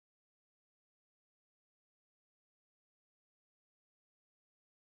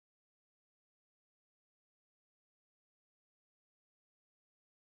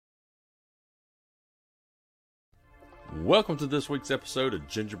Welcome to this week's episode of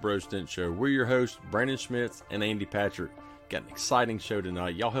Ginger Bros Dent Show. We're your hosts, Brandon Schmitz and Andy Patrick. Got an exciting show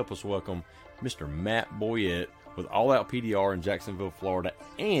tonight. Y'all help us welcome Mr. Matt Boyette with All Out PDR in Jacksonville, Florida,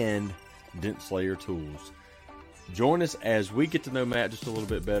 and Dent Slayer Tools. Join us as we get to know Matt just a little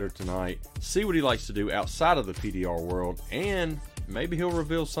bit better tonight, see what he likes to do outside of the PDR world, and maybe he'll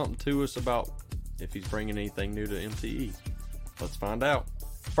reveal something to us about if he's bringing anything new to MTE. Let's find out.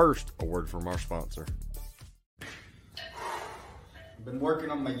 First, a word from our sponsor. I've been working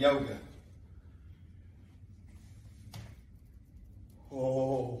on my yoga.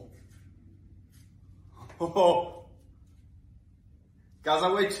 Oh. Guys,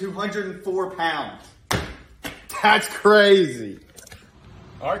 I weigh 204 pounds. That's crazy.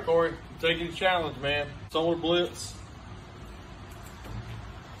 All right, Corey, taking the challenge, man. Solar Blitz.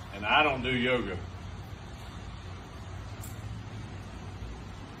 And I don't do yoga.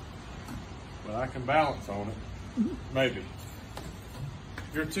 But I can balance on it. Maybe.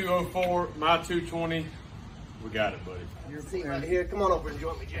 If you're 204, my 220, we got it, buddy. Your seat right here. Come on over and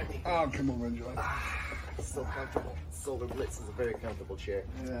join me, Jimmy. Oh, come over and join. It's so comfortable. Solar Blitz is a very comfortable chair.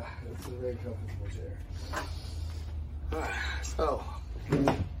 Yeah, it's a very comfortable chair. So,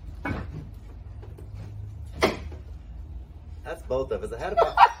 that's both of us. I had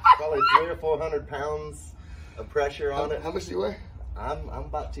about probably 300 or 400 pounds of pressure on it. How much do you weigh? I'm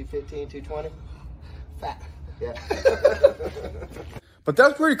about 215, 220. Fat. Yeah. But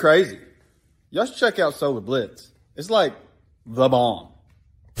that's pretty crazy. Y'all should check out Solar Blitz. It's like the bomb.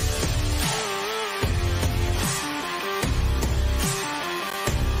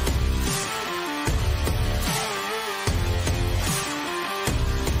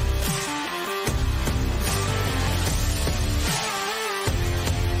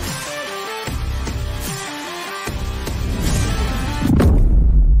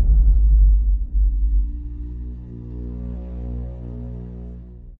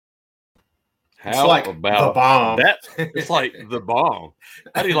 How like about the bomb. that? It's like the bomb.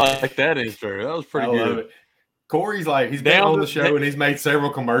 How do you like that intro? That was pretty I good. love it. Corey's like, he's been Down on to- the show and he's made several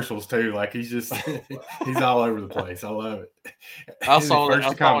commercials too. Like he's just, he's all over the place. I love it. I He's saw the him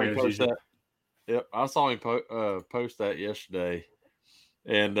first to comment, as post usual. that. Yep, I saw him post that yesterday,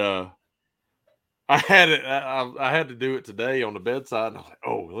 and I had it. I had to do it today on the bedside. And I was like,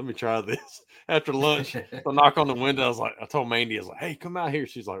 "Oh, let me try this." After lunch, I knock on the window. I told Mandy, I was like, "Hey, come out here."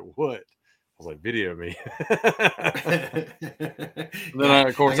 She's like, "What?" I was like, "Video me." Then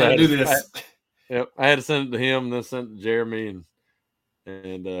of course, I had do this. I had to send it to him, and then send it to Jeremy,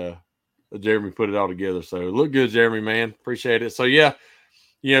 and Jeremy put it all together. So look good, Jeremy, man. Appreciate it. So yeah,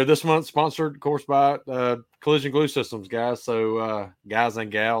 this month sponsored, of course, by Collision Glue Systems, guys. So guys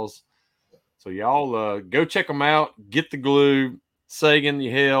and gals. So y'all go check them out. Get the glue, Sagan,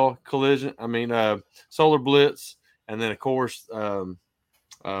 Yale, Collision. Solar Blitz, and then of course,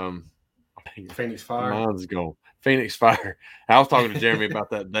 Phoenix Fire. mine's gone. Phoenix Fire. I was talking to Jeremy about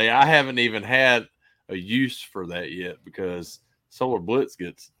that today. I haven't even had a use for that yet because Solar Blitz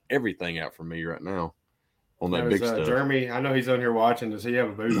gets everything out for me right now on that big stuff. Jeremy, I know he's on here watching. Does he have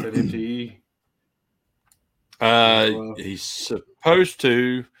a booth at MTE? He's supposed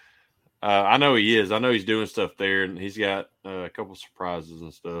to. I know he is. I know he's doing stuff there, and he's got a couple surprises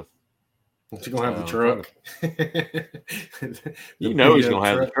and stuff. He's going to have the truck. He's going to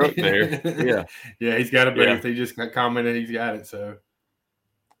have the truck there. Yeah. Yeah, he's got a booth. Yeah. He just commented he's got it. So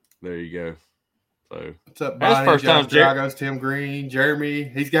There you go. So what's up, That's Bonnie? first time Dragos, Tim Green, Jeremy.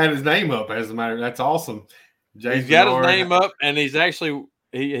 He's got his name up, as a matter. That's awesome. he's got his name up, and he's actually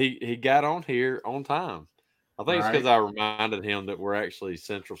he got on here on time. I think it's because I reminded him that we're actually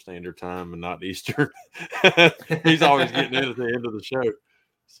Central Standard Time and not Eastern. He's always getting in at the end of the show.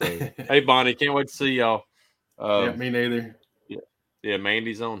 So, hey, Bonnie, can't wait to see y'all. Yeah, me neither. Yeah,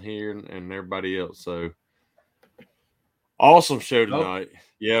 Mandy's on here and everybody else. So, awesome show tonight.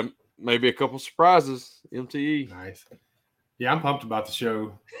 Yeah, maybe a couple surprises. MTE. Nice. Yeah, I'm pumped about the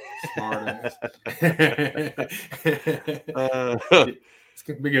show. Smart ass. It's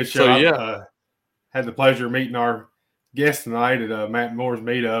going to be a good show. So, yeah. Had the pleasure of meeting our guest tonight at Matt Moore's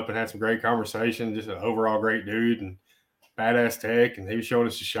meetup and had some great conversation. Just an overall great dude and badass tech. And he was showing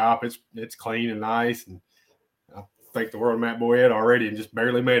us the shop. It's clean and nice. And I think the world of Matt Boyette already and just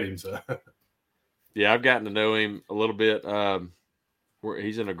barely met him. So Yeah, I've gotten to know him a little bit.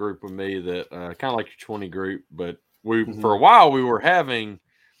 He's in a group with me that kind of like your 20 group, but for a while we were having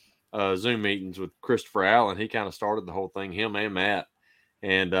Zoom meetings with Christopher Allen. He kind of started the whole thing, him and Matt.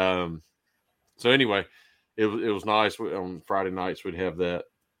 And so anyway, it was nice. On Friday nights we'd have those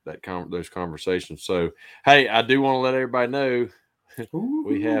conversations. So hey, I do want to let everybody know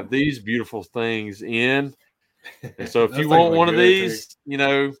we have these beautiful things in And so if you want one of these, you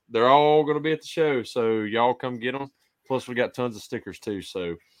know, they're all going to be at the show. So y'all come get them. Plus, we got tons of stickers too.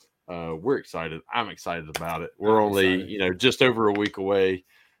 So we're excited. I'm excited about it. We're only, you know, just over a week away.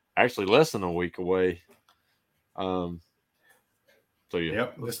 Actually, less than a week away. So yeah.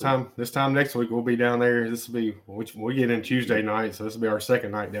 Yep. This time next week we'll be down there. This will be we get in Tuesday night, so this will be our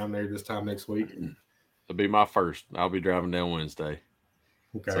second night down there. This time next week. It'll be my first. I'll be driving down Wednesday.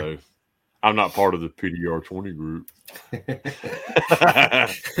 Okay. So I'm not part of the PDR 20 group. I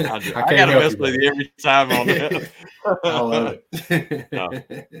got to mess with you every time on that. I love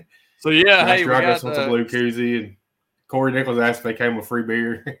it. So yeah, hey, we got a blue koozie, and Corey Nichols asked if they came with free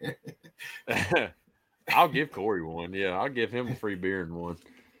beer. I'll give Corey one. Yeah, I'll give him a free beer and one.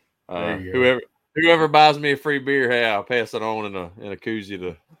 Whoever buys me a free beer, hey, I'll pass it on in a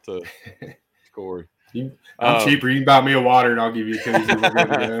koozie to Corey. I'm cheaper. You can buy me a water, and I'll give you a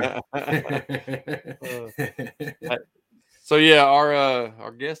koozie. So yeah,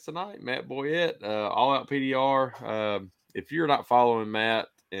 our guest tonight, Matt Boyette, All Out PDR. If you're not following Matt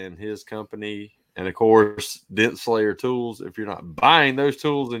and his company, and of course Dent Slayer tools, if you're not buying those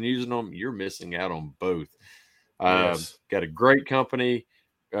tools and using them, you're missing out on both. Yes. Got a great company,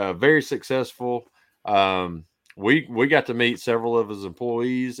 very successful. We got to meet several of his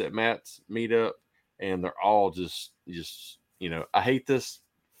employees at Matt's meetup. And they're all just, you know, I hate this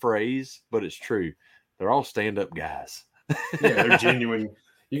phrase, but it's true. They're all stand-up guys. Yeah, they're genuine.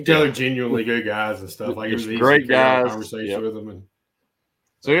 You can tell they're genuinely good guys and stuff. Like, it was great guys. Conversation with them. And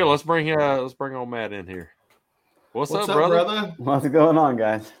so yeah, let's bring old Matt in here. What's up, brother? What's going on,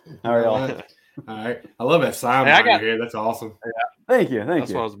 guys? How are y'all? All right. I love that sign behind your head. That's awesome. Yeah. Thank you.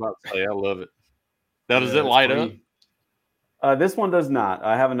 That's what I was about to say. I love it. Now, does it light up? This one does not.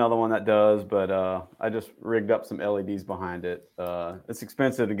 I have another one that does, but I just rigged up some LEDs behind it. It's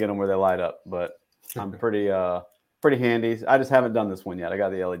expensive to get them where they light up, but I'm pretty handy. I just haven't done this one yet. I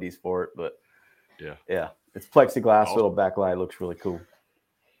got the LEDs for it, but yeah, it's plexiglass, so it'll backlight. It looks really cool.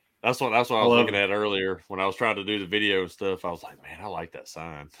 That's what I was looking at earlier when I was trying to do the video and stuff. I was like, man, I like that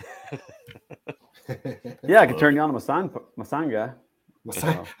sign. Yeah, I can turn you on to my sign guy.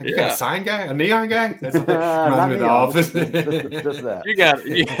 You got a sign guy, a neon guy. That's not the office. Just that. You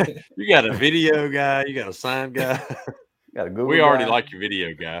got a video guy. You got a sign guy. Got a Google we already guy. Like your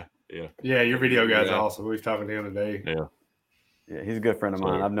video guy. Yeah. Yeah, your video guy's awesome. We was talking to him today. Yeah, he's a good friend of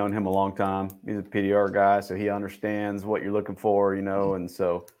mine. I've known him a long time. He's a PDR guy, so he understands what you're looking for, you know, and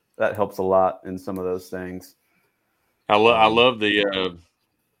so that helps a lot in some of those things. I love the.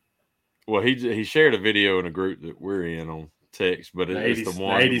 Well, he shared a video in a group that we're in on text, but it's the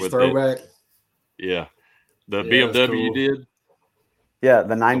one 80s with throwback. The BMW cool. you did. Yeah,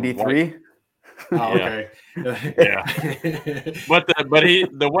 the 93. Oh, okay. Yeah. But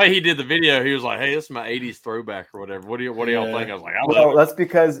the way he did the video, he was like, "Hey, this is my '80s throwback or whatever." What do y'all think? I was like, "Well, that's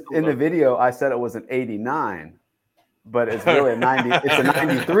because in the video I said it was an '89, but it's really a '90. It's a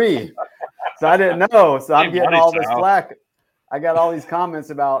 '93." So I didn't know. So I'm getting all this flack. I got all these comments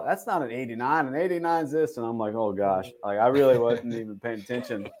about that's not an '89. An '89 is this, and I'm like, oh gosh, like I really wasn't even paying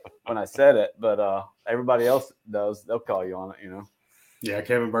attention when I said it, but everybody else does. They'll call you on it, you know. Yeah,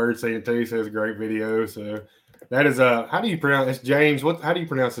 Kevin Bird saying it too. He says great video. So that is how do you pronounce it's James? How do you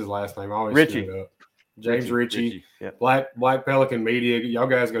pronounce his last name? I always Richie. screw it up. James Ritchie. Yep. Black Pelican Media. Y'all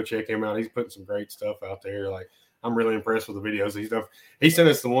guys go check him out. He's putting some great stuff out there. Like I'm really impressed with the videos he's done. He sent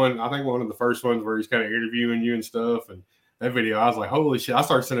us the one, I think one of the first ones where he's kind of interviewing you and stuff. And that video, I was like, holy shit. I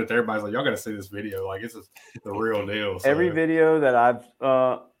started sending it to everybody. I was like, y'all got to see this video. Like, this is the real deal. So. Every video that I've,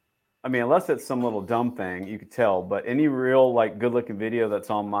 I mean, unless it's some little dumb thing, you could tell, but any real, like, good looking video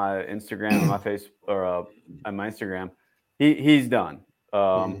that's on my Instagram and my face or on my Instagram, he's done.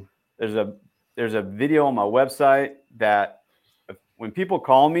 There's a video on my website that when people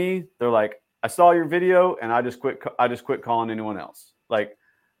call me, they're like, I saw your video and I just quit calling anyone else. Like,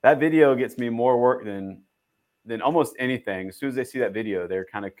 that video gets me more work than almost anything. As soon as they see that video,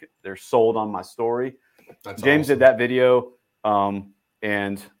 they're sold on my story. That's James awesome. did that video,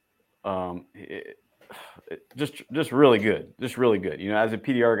 just really good. Just really good. You know, as a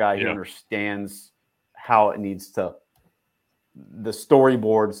PDR guy, he understands how it needs to, the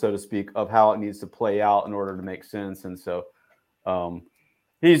storyboard, so to speak, of how it needs to play out in order to make sense. And so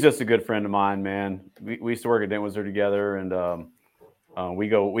he's just a good friend of mine, man. We used to work at Dent Wizard together, and we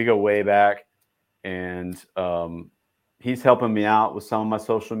go way back. And he's helping me out with some of my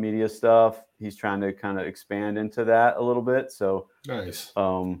social media stuff. He's trying to kind of expand into that a little bit. So nice.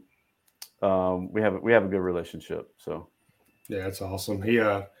 We have a good relationship. So yeah, that's awesome. He's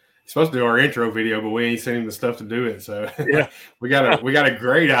supposed to do our intro video, but we ain't seen him the stuff to do it. So yeah, we got a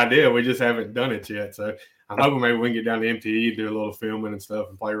great idea. We just haven't done it yet. So I'm hoping maybe we can get down to MTE, do a little filming and stuff,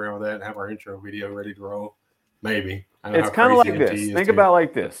 and play around with that, and have our intro video ready to roll. Maybe. It's kind of like this. Think about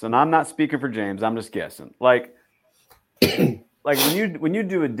like this, and I'm not speaking for James. I'm just guessing. Like when you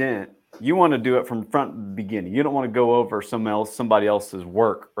do a dent, you want to do it from front beginning. You don't want to go over somebody else's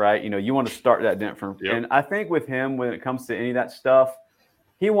work, right? You want to start that dent from. Yep. And I think with him, when it comes to any of that stuff,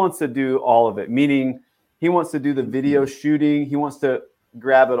 he wants to do all of it. Meaning, he wants to do the video shooting. He wants to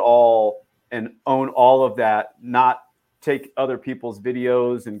grab it all and own all of that. Not take other people's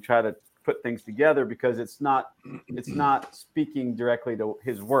videos and try to put things together because it's not speaking directly to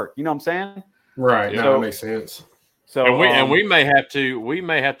his work. You know what I'm saying? Right. So, no, that makes sense. So and we may have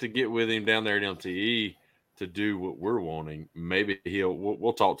to get with him down there at MTE to do what we're wanting. Maybe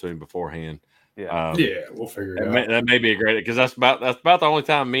we'll talk to him beforehand. Yeah. We'll figure it out. That may be a great, because that's about the only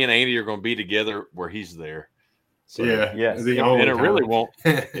time me and Andy are going to be together where he's there. So, yes. And it really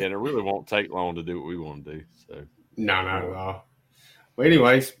won't take long to do what we want to do. So no, not at all. Well,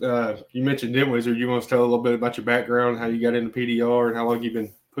 anyways, you mentioned Dent Wizard. You want to tell a little bit about your background, how you got into PDR, and how long you've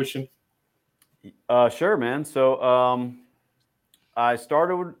been pushing? Sure, man. So I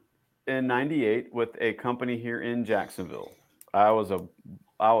started in '98 with a company here in Jacksonville. I was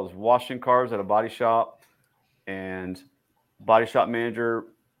washing cars at a body shop, and body shop manager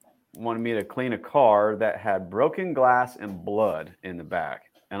wanted me to clean a car that had broken glass and blood in the back.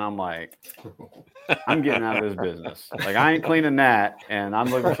 And I'm like, I'm getting out of this business. Like, I ain't cleaning that, and I'm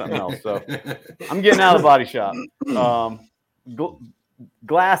looking for something else. So I'm getting out of the body shop.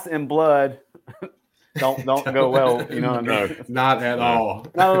 Glass and blood don't go well, you know what I mean? Not at all.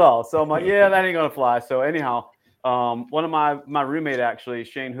 Not at all. So I'm like, yeah, that ain't gonna fly. So anyhow, one of my roommate, actually,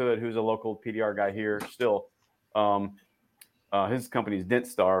 Shane Hood, who's a local PDR guy here still, his company's Dent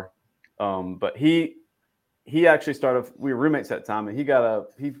Star, but he actually started. We were roommates at the time, and he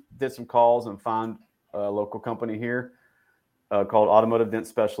did some calls and found a local company here called Automotive Dent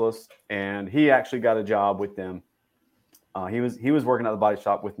Specialist, and he actually got a job with them. He was working at the body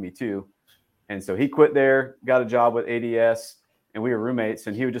shop with me too, and so he quit there, got a job with ADS, and we were roommates.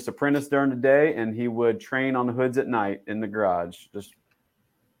 And he would just apprentice during the day, and he would train on the hoods at night in the garage, just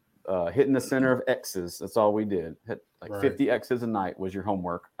hitting the center of X's. That's all we did. Hit like 50 X's a night was your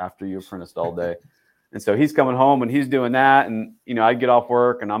homework after you apprenticed all day. And so he's coming home and he's doing that. And, I'd get off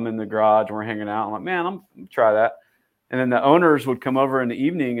work and I'm in the garage and we're hanging out. I'm like, man, I'm going to try that. And then the owners would come over in the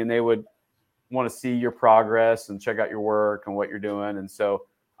evening and they would want to see your progress and check out your work and what you're doing. And so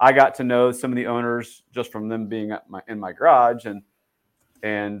I got to know some of the owners just from them being in my garage.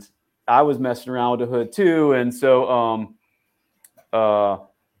 And I was messing around with the hood too. And so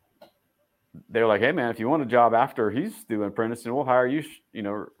they were like, hey, man, if you want a job after he's doing apprenticeship, we'll hire you,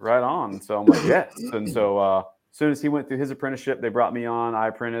 right on. And so I'm like, yes. And so as soon as he went through his apprenticeship, they brought me on. I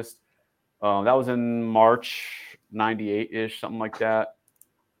apprenticed. That was in March 98-ish, something like that.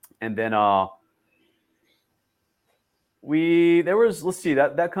 And then that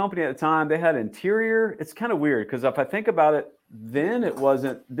company at the time, they had interior. It's kind of weird because if I think about it, then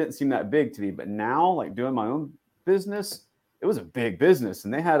didn't seem that big to me. But now, like doing my own business, it was a big business,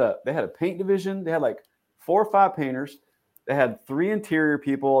 and they had a paint division. They had like 4 or 5 painters. They had 3 interior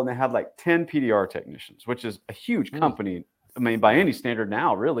people, and they had like 10 PDR technicians, which is a huge company. I mean, by any standard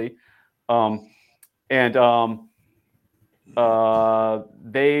now, really. They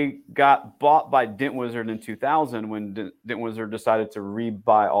got bought by Dent Wizard in 2000 when Dent Wizard decided to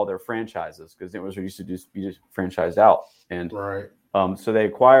rebuy all their franchises, because Dent Wizard used to be just franchised out. And so they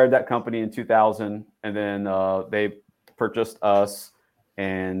acquired that company in 2000, and then they purchased us,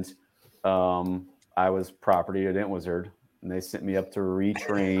 and I was property of Dent Wizard, and they sent me up to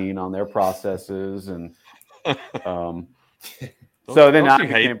retrain on their processes, and so then I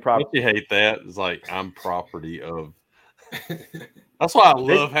became property. Don't you hate that? It's like, I'm property of. That's why I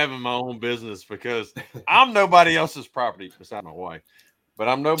love having my own business, because I'm nobody else's property besides my wife, but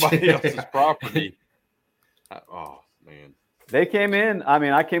I'm nobody else's property. Oh man. They came in. I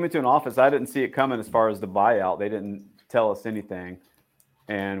mean, I came into an office. I didn't see it coming as far as the buyout. They didn't tell us anything.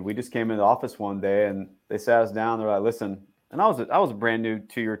 And we just came into the office one day and they sat us down. They're like, listen, and I was a brand new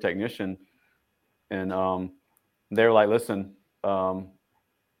 2-year technician. And they were like, listen,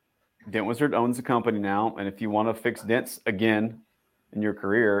 Dent Wizard owns the company now. And if you want to fix dents again in your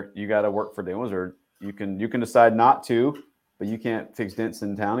career, you got to work for Dent Wizard. You can decide not to, but you can't fix dents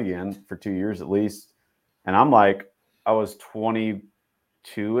in town again for 2 years at least. And I'm like, I was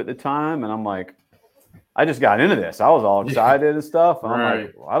 22 at the time. And I'm like, I just got into this. I was all excited and stuff. And I'm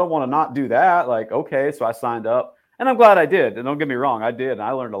like, well, I don't want to not do that. Like, okay. So I signed up, and I'm glad I did. And don't get me wrong, I did. And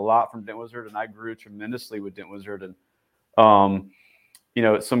I learned a lot from Dent Wizard, and I grew tremendously with Dent Wizard. And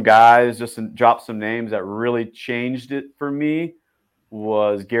some guys just dropped some names that really changed it for me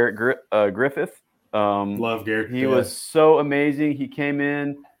was Garrett Griffith. Love Garrett. He was so amazing. He came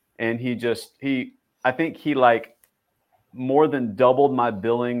in and I think he like more than doubled my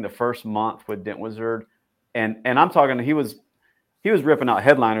billing the first month with Dent Wizard. And I'm talking, he was ripping out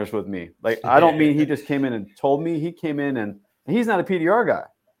headliners with me. Like, I don't mean he just came in and told me. He came in and he's not a PDR guy.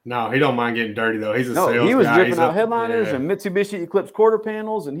 No, he don't mind getting dirty though. He's a sales guy. He was ripping out headliners and Mitsubishi Eclipse quarter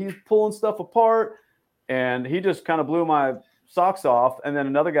panels, and he's pulling stuff apart. And he just kind of blew my socks off. And then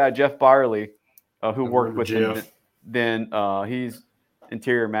another guy, Jeff Byerly, who worked with him, then he's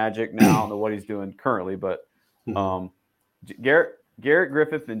Interior Magic now. I don't know what he's doing currently, but Garrett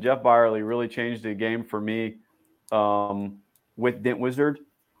Griffith and Jeff Byerly really changed the game for me with Dent Wizard.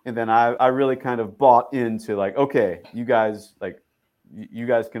 And then I really kind of bought into like, okay, you guys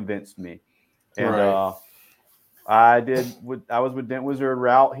convinced me. And I was with Dent Wizard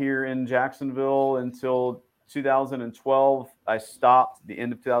route here in Jacksonville until 2012. I stopped the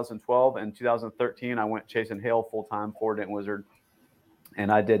end of 2012, and 2013 I went chasing hail full time for Dent Wizard, and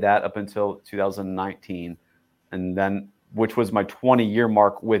I did that up until 2019, and then which was my 20-year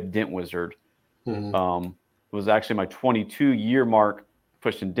mark with Dent Wizard. It was actually my 22-year mark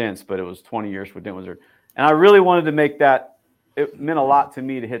pushing dents, but it was 20 years with Dent Wizard, and I really wanted to make that. It meant a lot to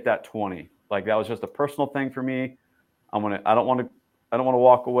me to hit that 20. Like, that was just a personal thing for me. I don't want to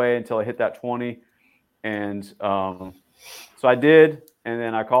walk away until I hit that 20. And so I did. And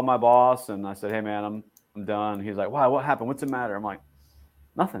then I called my boss and I said, hey man, I'm done. He's like, wow, what happened? What's the matter? I'm like,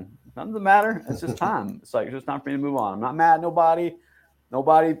 nothing's the matter. It's just time. It's like, it's just time for me to move on. I'm not mad at nobody.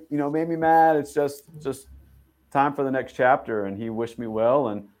 Nobody, made me mad. It's just time for the next chapter. And he wished me well.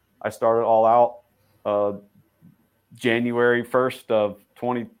 And I started all out, January 1st of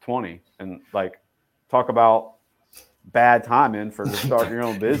 2020, and like, talk about bad timing for to start your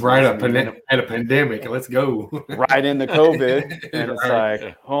own business. Right at a pandemic. Let's go. Right into COVID, and it's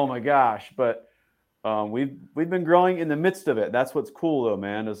like, oh my gosh. But we've been growing in the midst of it. That's what's cool though,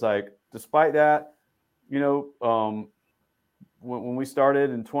 man. It's like, despite that, when we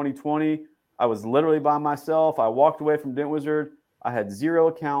started in 2020, I was literally by myself. I walked away from Dent Wizard. I had zero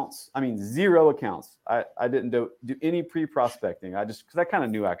accounts. I didn't do any pre-prospecting. Because I kind of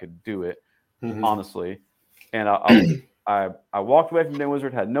knew I could do it, honestly. And I walked away from Dent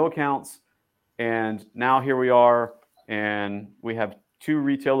Wizard, had no accounts, and now here we are, and we have 2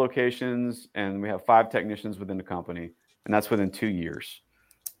 retail locations, and we have 5 technicians within the company, and that's within 2 years.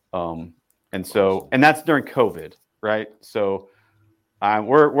 And that's during COVID, right? So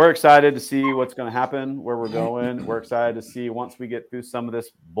we're excited to see what's going to happen, where we're going. We're excited to see once we get through some of this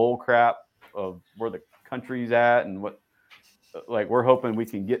bull crap of where the country's at, and we're hoping we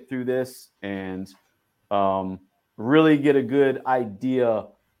can get through this and really get a good idea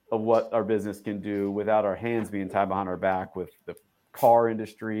of what our business can do without our hands being tied behind our back with the car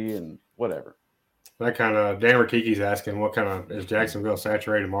industry and whatever. That kind of, Dan Rikiki's asking, what kind of, is Jacksonville a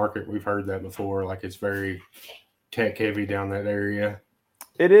saturated market? We've heard that before. Like, it's very tech heavy down that area.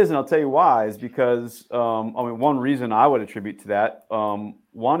 It is, and I'll tell you why. Is because one reason I would attribute to that.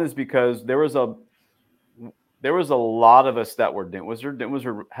 One is because there was a lot of us that were Dent Wizard. Dent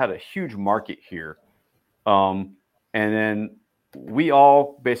Wizard had a huge market here, and then we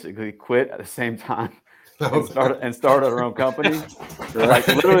all basically quit at the same time and started our own company. Like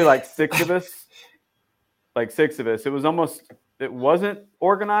literally, like 6 of us. It wasn't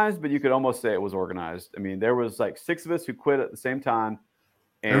organized, but you could almost say it was organized. I mean, there was like 6 of us who quit at the same time.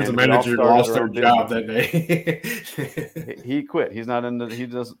 And there was a manager who lost their job that day. He quit. He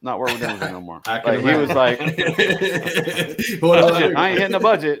does not work with them no more. He was like, budget, I ain't hitting the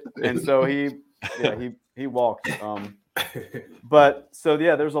budget. And so he walked. But so,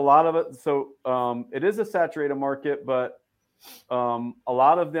 yeah, there's a lot of it. So it is a saturated market, but a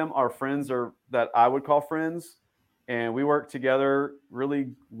lot of them are friends that I would call friends. And we work together really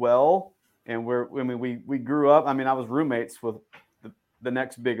well. And we grew up. I mean, I was roommates with the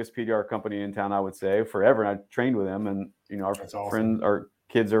next biggest PDR company in town, I would say, forever. And I trained with them, and our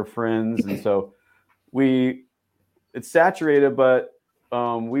kids are friends. And so it's saturated, but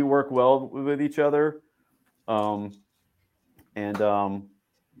we work well with each other. I think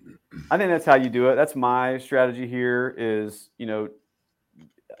that's how you do it. That's my strategy here is,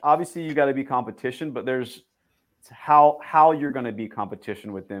 obviously you got to be competition, but there's how you're going to be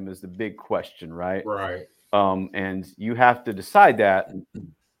competition with them is the big question, right? Right. And you have to decide that.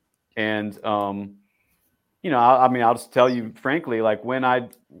 And, I'll just tell you frankly, like right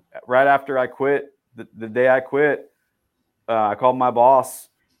after I quit, the day I quit, I called my boss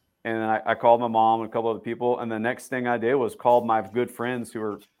And I called my mom and a couple other people. And the next thing I did was called my good friends who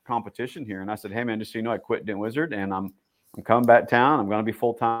are competition here. And I said, hey, man, just so you know, I quit Dent Wizard and I'm coming back to town. I'm going to be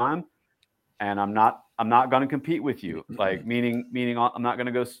full time. And I'm not going to compete with you. Like meaning I'm not going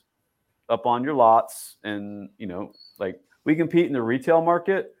to go up on your lots. And, like we compete in the retail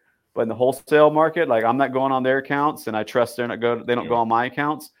market, but in the wholesale market, like I'm not going on their accounts and I trust they don't go on my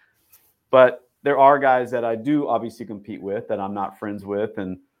accounts. But there are guys that I do obviously compete with that I'm not friends with.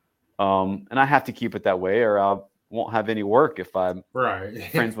 And I have to keep it that way or I won't have any work if I'm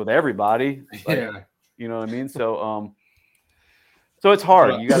friends with everybody. Like, you know what I mean? So, so it's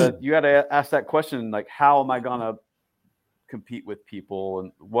hard. You gotta ask that question, like, how am I gonna compete with people,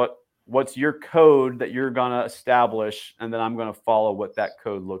 and what's your code that you're gonna establish, and then I'm gonna follow what that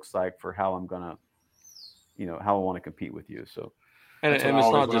code looks like for how I'm gonna, how I want to compete with you. So, and it's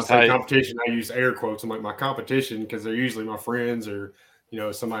not just competition. I use air quotes. I'm like my competition because they're usually my friends or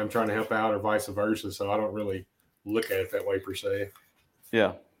somebody I'm trying to help out or vice versa. So I don't really look at it that way per se.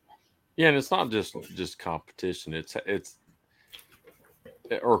 Yeah, and it's not just competition. It's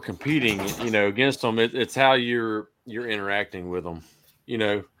or competing, against them. It's how you're interacting with them.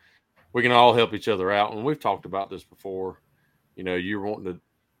 We can all help each other out, and we've talked about this before. You're wanting to.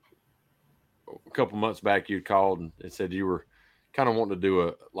 A couple months back, you called and said you were kind of wanting to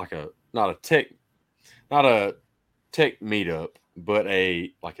do not a tech meetup, but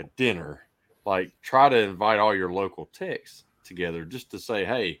a dinner. Like try to invite all your local techs together just to say,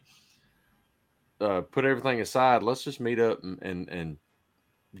 hey, put everything aside. Let's just meet up and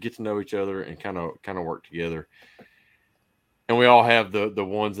get to know each other and kind of work together. And we all have the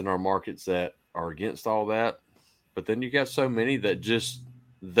ones in our markets that are against all that. But then you got so many that just,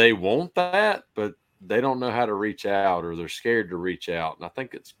 they want that, but they don't know how to reach out or they're scared to reach out. And I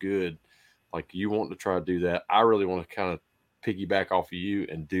think it's good. Like you want to try to do that. I really want to kind of piggyback off of you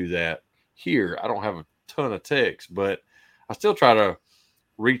and do that here. I don't have a ton of techs, but I still try to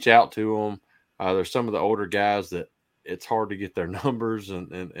reach out to them. There's some of the older guys that it's hard to get their numbers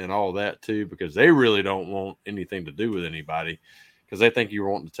and all that too, because they really don't want anything to do with anybody because they think you're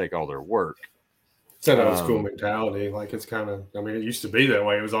wanting to take all their work. It's that old school mentality. Like it's kind of, it used to be that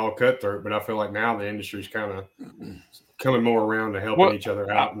way. It was all cutthroat, but I feel like now the industry's kind of coming more around to helping each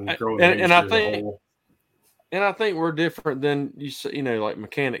other out and growing the industry as a whole. And I think we're different than like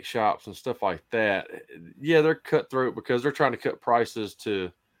mechanic shops and stuff like that. Yeah, they're cutthroat because they're trying to cut prices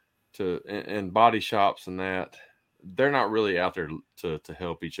and body shops and that. They're not really out there to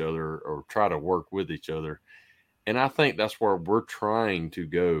help each other or try to work with each other. And I think that's where we're trying to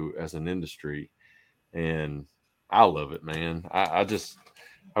go as an industry. And I love it, man. I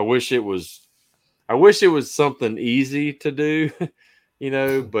wish it was something easy to do,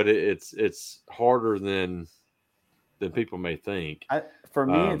 but it's harder than people may think. For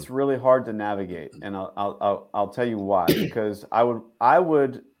me, it's really hard to navigate. And I'll tell you why, because I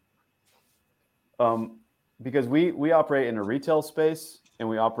would because we operate in a retail space and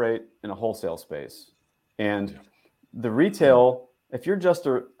we operate in a wholesale space. And the retail, if you're just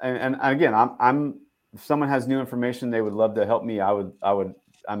and again, if someone has new information, they would love to help me. I'm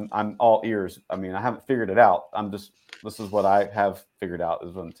all ears. I haven't figured it out. This is what I have figured out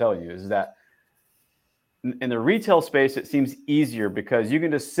is what I'm telling you is that in the retail space, it seems easier because you can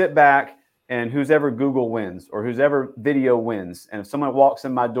just sit back and who's ever Google wins or who's ever video wins. And if someone walks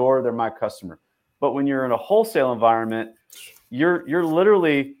in my door, they're my customer. But when you're in a wholesale environment, you're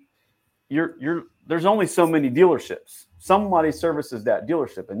literally there's only so many dealerships. Somebody services that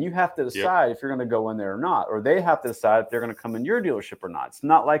dealership, and you have to decide if you're going to go in there or not, or they have to decide if they're going to come in your dealership or not. It's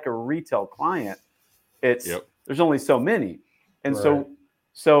not like a retail client. There's only so many, and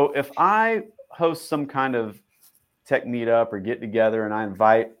so if I host some kind of tech meetup or get together, and I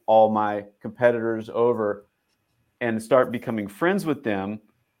invite all my competitors over and start becoming friends with them,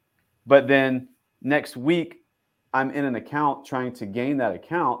 but then next week I'm in an account trying to gain that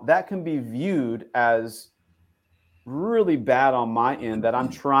account, that can be viewed as really bad on my end that I'm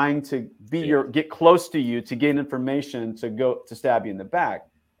trying to get close to you to gain information to stab you in the back.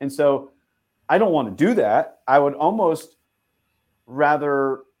 And so I don't want to do that. I would almost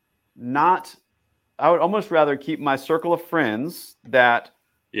rather keep my circle of friends that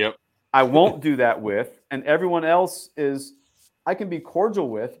I won't do that with. And everyone else I can be cordial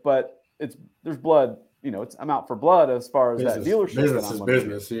with, but there's blood, I'm out for blood as far as that dealership. Business is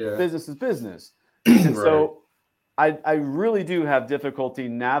business. Yeah. Business is business. And so I really do have difficulty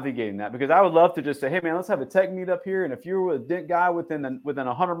navigating that because I would love to just say, hey man, let's have a tech meetup here. And if you're a Dent guy within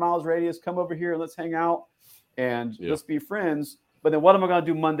 100 miles radius, come over here and let's hang out and let's be friends. But then what am I going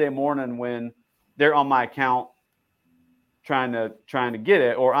to do Monday morning when they're on my account trying to get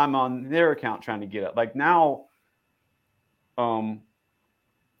it, or I'm on their account trying to get it. Like now,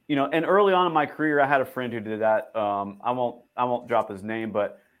 you know, and early on in my career, I had a friend who did that. I won't drop his name,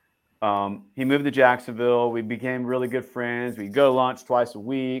 but he moved to Jacksonville. We became really good friends. We go to lunch twice a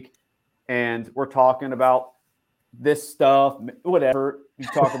week, and we're talking about this stuff, whatever you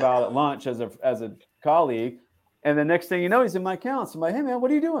talk about at lunch as a colleague. And the next thing you know, he's in my account. So I'm like, hey man, what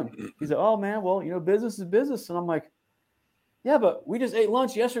are you doing? He's like, oh man, well, you know, business is business. And I'm like, yeah, but we just ate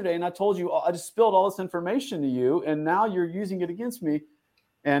lunch yesterday, and I told you, I just spilled all this information to you, and now you're using it against me.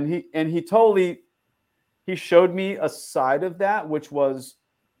 And he showed me a side of that, which was,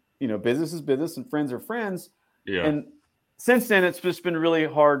 you know, business is business and friends are friends. Yeah. And since then, it's just been really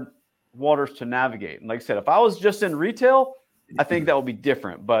hard waters to navigate. And like I said, if I was just in retail, I think that would be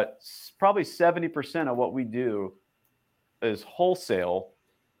different. But probably 70% of what we do is wholesale.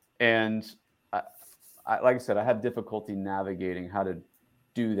 And I like I said, I have difficulty navigating how to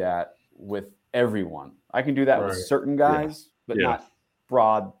do that with everyone. I can do that with certain guys, but not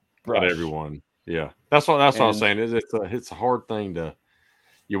broad brush. Not everyone. Yeah. That's what I was saying. It's a hard thing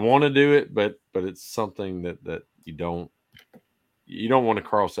you want to do it, but it's something that you don't want to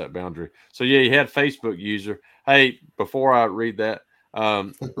cross that boundary. So yeah, you had Facebook user. Hey, before I read that,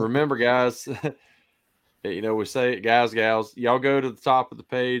 remember guys, you know, we say guys, gals, y'all go to the top of the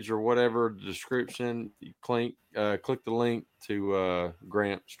page or whatever description, you click the link to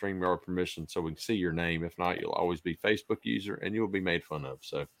grant StreamYard permission so we can see your name. If not, you'll always be Facebook user and you'll be made fun of.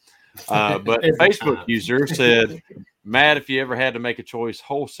 So but Facebook user said, Matt, if you ever had to make a choice,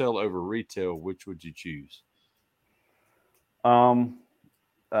 wholesale over retail, which would you choose?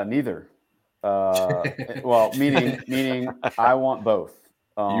 Neither. Well, meaning I want both.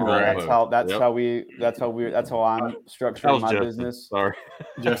 That's how I'm structuring my business. Sorry.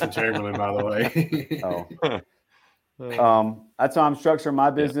 Justin Chamberlain, by the way. That's how I'm structuring my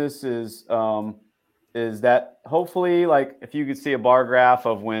business is that hopefully, like, if you could see a bar graph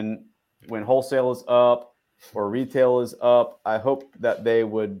of when wholesale is up or retail is up, I hope that they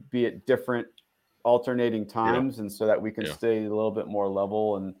would be at different alternating times, and so that we can stay a little bit more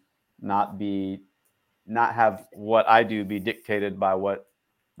level and not have what I do be dictated by what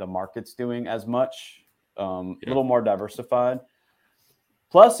the market's doing as much. A little more diversified.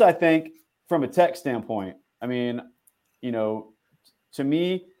 Plus, I think from a tech standpoint, I mean, you know, to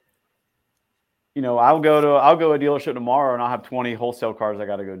me, you know, I'll go to a dealership tomorrow and I'll have 20 wholesale cars I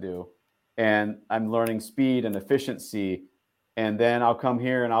got to go do, and I'm learning speed and efficiency, and then I'll come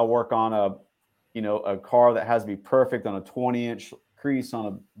here and I'll work on a car that has to be perfect on a 20-inch crease on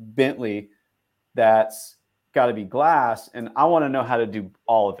a Bentley that's got to be glass, and I want to know how to do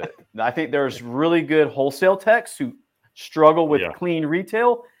all of it. I think there's really good wholesale techs who struggle with clean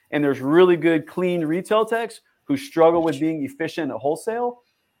retail, and there's really good clean retail techs who struggle with being efficient at wholesale.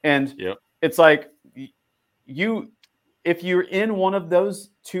 And it's like if you're in one of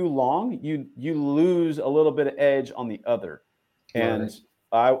those too long, you lose a little bit of edge on the other. And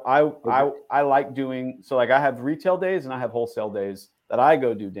I like doing so. Like, I have retail days and I have wholesale days that I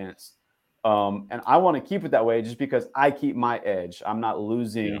go do Dents. And I want to keep it that way just because I keep my edge. I'm not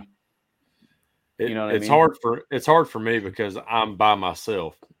losing. You know what I mean? It's hard for me because I'm by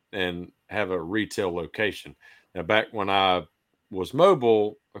myself and have a retail location. Now, back when I was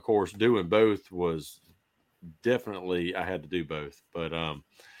mobile, of course, doing both was definitely, I had to do both. But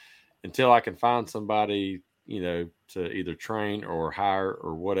until I can find somebody, you know, to either train or hire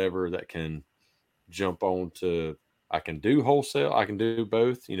or whatever that can jump on to, I can do wholesale, I can do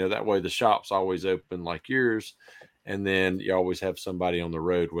both, you know, that way the shop's always open like yours. And then you always have somebody on the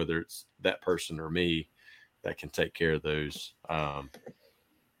road, whether it's that person or me, that can take care of those. I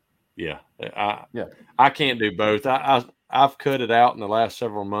can't do both. I've cut it out in the last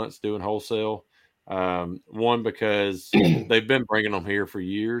several months doing wholesale. One, because they've been bringing them here for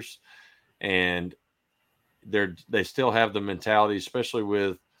years, and they still have the mentality, especially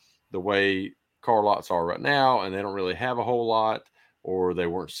with the way car lots are right now, and they don't really have a whole lot, or they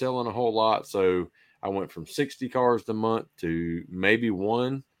weren't selling a whole lot. So I went from 60 cars a month to maybe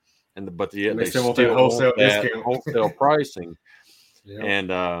one, but they still want that wholesale pricing.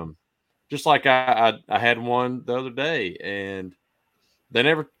 And just like I had one the other day, and they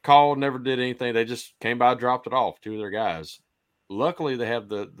never called, never did anything. They just came by, dropped it off, two of their guys. Luckily, they have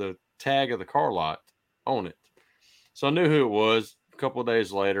the tag of the car lot on it, so I knew who it was. A couple of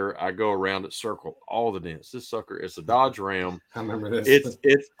days later, I go around it, circle all the dents. This sucker is a Dodge Ram. I remember this.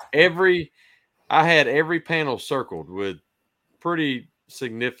 I had every panel circled with pretty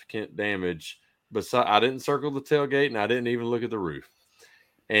significant damage, but I didn't circle the tailgate, and I didn't even look at the roof.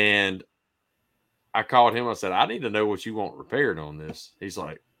 And I called him. I said, I need to know what you want repaired on this. He's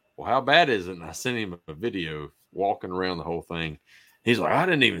like, well, how bad is it? And I sent him a video walking around the whole thing. He's like, I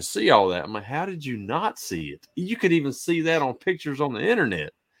didn't even see all that. I'm like, how did you not see it? You could even see that on pictures on the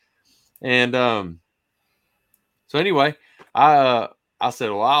internet. And so anyway, I said,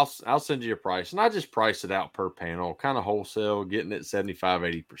 well, I'll send you a price. And I just priced it out per panel, kind of wholesale, getting it 75,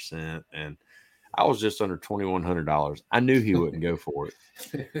 80%. And I was just under $2,100. I knew he wouldn't go for it.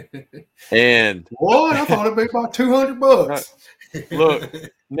 And what? I thought it'd be about $200. Look,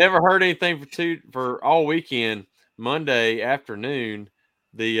 never heard anything for all weekend. Monday afternoon,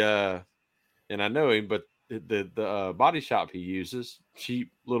 and I know him, but the body shop he uses,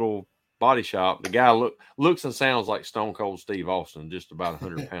 cheap little body shop. The guy looks and sounds like Stone Cold Steve Austin, just about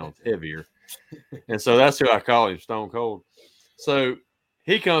 100 pounds heavier. And so that's who I call him, Stone Cold. So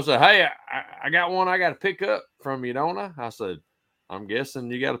he comes and said, hey, I got one I got to pick up from you, don't I? I said, I'm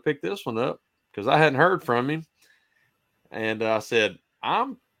guessing you got to pick this one up because I hadn't heard from him. And I said,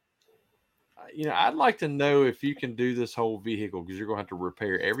 I'd like to know if you can do this whole vehicle because you're going to have to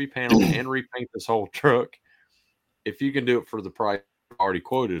repair every panel and repaint this whole truck. If you can do it for the price already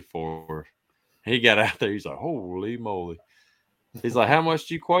quoted for. He got out there. He's like, holy moly. He's like, how much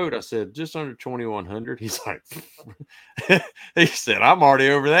do you quote? I said, just under 2,100. He's like, he said, I'm already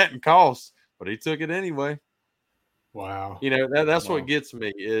over that in cost, but he took it anyway. Wow. That's what gets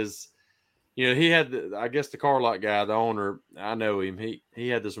me is, he had, I guess the car lot guy, the owner, I know him. He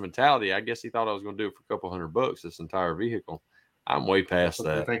had this mentality. I guess he thought I was going to do it for a couple $100, this entire vehicle. I'm way past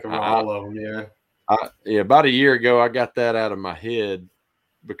that. I think of all of them, yeah. About a year ago, I got that out of my head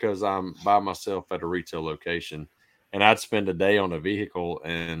because I'm by myself at a retail location, and I'd spend a day on a vehicle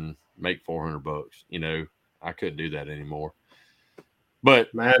and make $400. I couldn't do that anymore.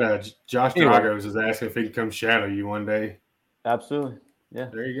 But Matt, Josh Dragos is asking if he can come shadow you one day. Absolutely. Yeah.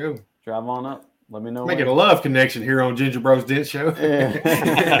 There you go. Drive on up. Let me know. Making a love connection here on Ginger Bros Dent Show. Yeah.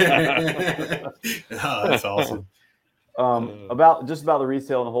 Oh, that's awesome. About the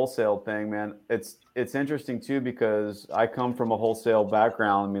retail and wholesale thing, man. It's interesting too because I come from a wholesale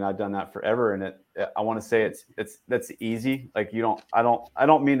background. I mean, I've done that forever, and I want to say that's easy. Like I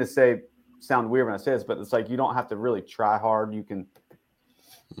don't mean to sound weird when I say this, but it's like you don't have to really try hard. You can,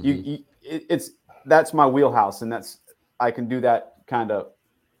 that's my wheelhouse, and I can do that kind of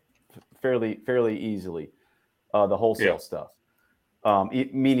fairly easily. The wholesale stuff.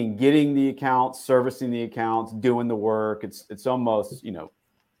 Meaning getting the accounts, servicing the accounts, doing the work. It's almost,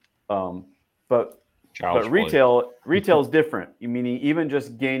 but retail is different. Meaning even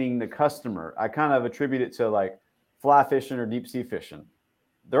just gaining the customer. I kind of attribute it to like fly fishing or deep sea fishing.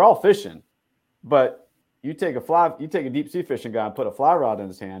 They're all fishing, but you take a deep sea fishing guy and put a fly rod in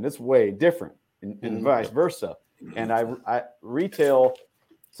his hand. It's way different, and vice versa. And I retail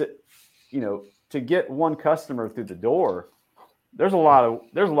to get one customer through the door. There's a lot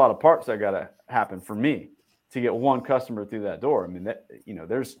of parts that got to happen for me to get one customer through that door. I mean,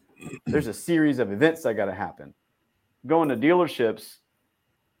 there's a series of events that got to happen. Going to dealerships,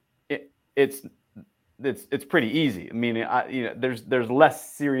 it's pretty easy. I mean, there's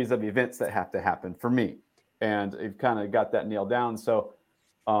less series of events that have to happen for me, and you've kind of got that nailed down. So,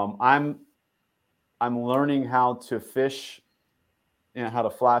 I'm learning how to fish, how to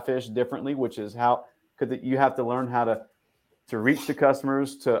fly fish differently, which is because you have to learn how to reach the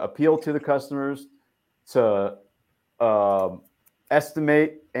customers, to appeal to the customers, to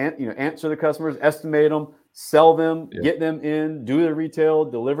estimate and answer the customers, estimate them, sell them, get them in, do the retail,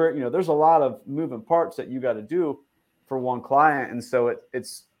 deliver it. There's a lot of moving parts that you got to do for one client, and so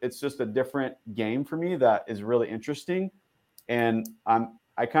it's just a different game for me that is really interesting, and I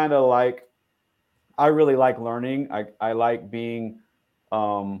really like learning. I like being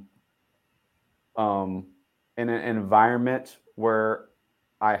in an environment where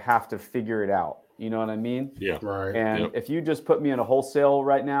I have to figure it out. You know what I mean? Yeah. Right. And if you just put me in a wholesale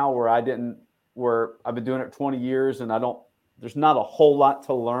right now where I've been doing it 20 years and there's not a whole lot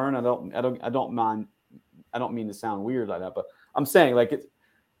to learn. I don't mean to sound weird like that, but I'm saying like it's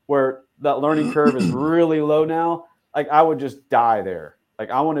where that learning curve is really low now. Like I would just die there. Like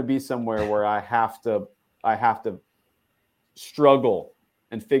I want to be somewhere where I have to struggle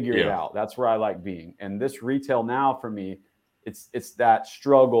and figure it out. That's where I like being. And this retail now for me, it's that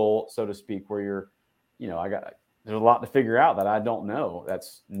struggle, so to speak, where you're, there's a lot to figure out that I don't know.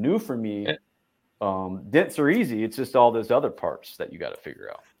 That's new for me. Dents are easy. It's just all those other parts that you got to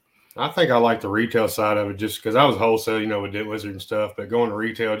figure out. I think I like the retail side of it just because I was wholesale, with Dent Wizard and stuff, but going to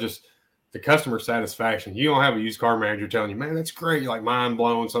retail, just the customer satisfaction. You don't have a used car manager telling you, man, that's great. You're like mind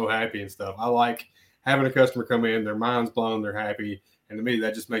blown, so happy and stuff. I like having a customer come in, their mind's blown, they're happy, And to me,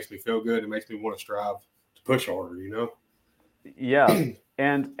 that just makes me feel good. It makes me want to strive to push harder, you know? Yeah.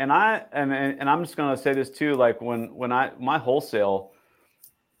 And I'm just going to say this too. Like when my wholesale,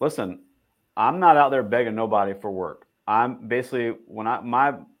 listen, I'm not out there begging nobody for work. I'm basically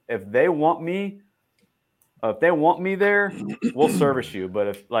if they want me there, we'll service you.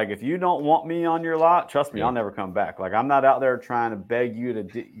 But if you don't want me on your lot, trust me, I'll never come back. Like I'm not out there trying to beg you to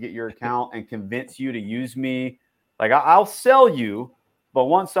get your account and convince you to use me. Like I'll sell you, but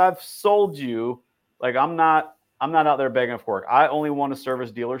once I've sold you, like I'm not out there begging for work. I only want to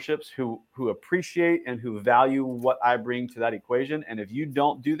service dealerships who appreciate and who value what I bring to that equation. And if you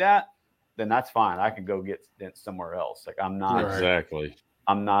don't do that, then that's fine. I can go get Dent somewhere else. Like I'm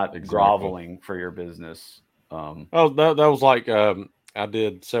not groveling for your business. That was like I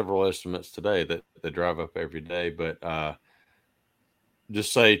did several estimates today that drive up every day, but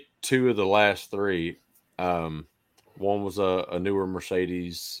just say 2 of the last 3. One was a newer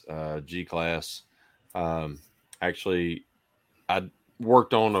Mercedes G-Class. Actually, I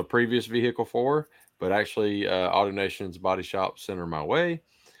worked on a previous vehicle for her, but actually AutoNation's body shop sent her my way,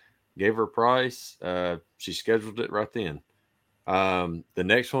 gave her a price. She scheduled it right then. The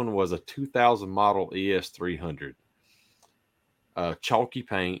next one was a 2000 model ES300. Chalky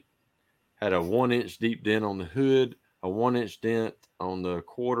paint, had a 1-inch deep dent on the hood, a 1-inch dent on the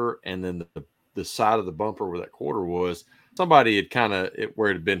quarter, and then the side of the bumper where that quarter was, somebody had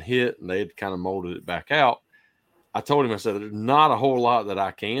where it had been hit, and they had kind of molded it back out. I told him, I said, there's not a whole lot that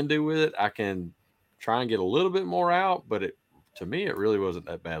I can do with it. I can try and get a little bit more out, but to me, it really wasn't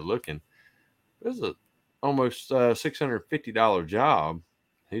that bad looking. It was a almost $650 job.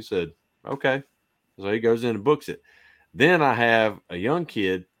 He said, okay. So he goes in and books it. Then I have a young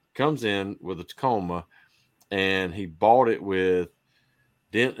kid comes in with a Tacoma, and he bought it with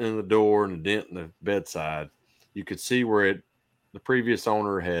dent in the door and a dent in the bedside. You could see where the previous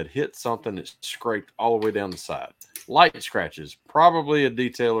owner had hit something that scraped all the way down the side. Light scratches. Probably a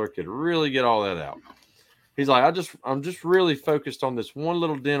detailer could really get all that out. He's like, I'm just really focused on this one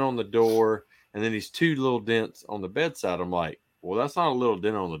little dent on the door and then these 2 little dents on the bedside. I'm like, well, that's not a little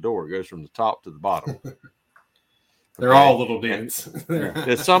dent on the door. It goes from the top to the bottom. They're all little dents.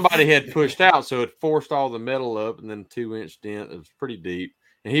 That somebody had pushed out, so it forced all the metal up, and then 2-inch dent. It was pretty deep.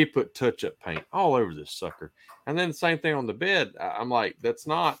 And he put touch-up paint all over this sucker. And then the same thing on the bed. I'm like, that's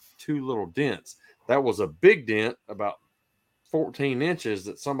not 2 little dents. That was a big dent, about 14 inches,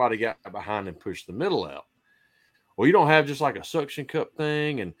 that somebody got behind and pushed the middle out. Well, you don't have just like a suction cup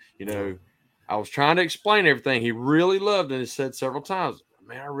thing. And, I was trying to explain everything. He really loved it. And he said several times,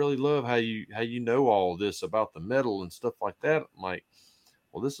 man, I really love how you know all this about the metal and stuff like that. I'm like,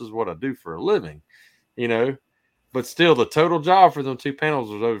 well, this is what I do for a living, But still, the total job for them 2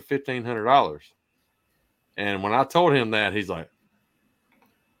 panels was over $1,500. And when I told him that, he's like,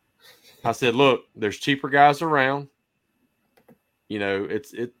 I said, look, there's cheaper guys around. There's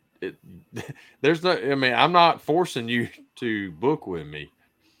no, I'm not forcing you to book with me.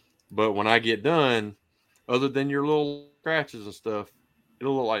 But when I get done, other than your little scratches and stuff,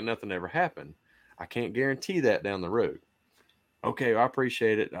 it'll look like nothing ever happened. I can't guarantee that down the road. Okay, I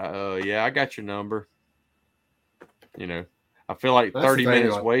appreciate it. Yeah, I got your number. I feel like 30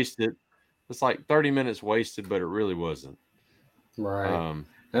 minutes wasted. It's like 30 minutes wasted, but it really wasn't. Right.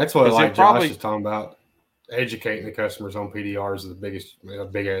 That's what Josh is talking about. Educating the customers on PDRs is the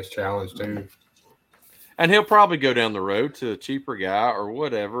big ass challenge too. And he'll probably go down the road to a cheaper guy or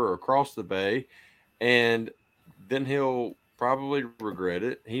whatever, or across the bay, and then he'll probably regret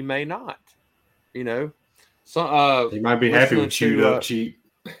it. He may not. So he might be happy with chewed up cheap.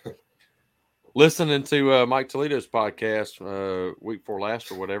 Listening to Mike Toledo's podcast week before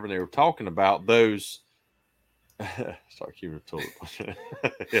last or whatever, and they were talking about those. Start keeping a toilet.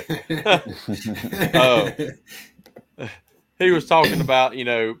 He was talking about,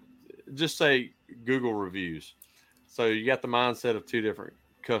 just say Google reviews. So you got the mindset of 2 different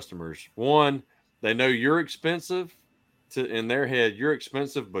customers. One, they know you're expensive. In their head, you're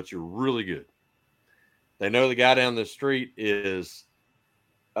expensive, but you're really good. They know the guy down the street is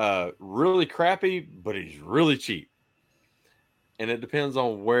really crappy, but he's really cheap. And it depends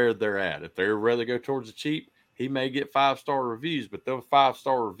on where they're at. If they're rather go towards the cheap, he may get 5-star reviews, but those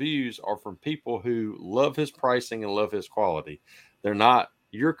 5-star reviews are from people who love his pricing and love his quality. They're not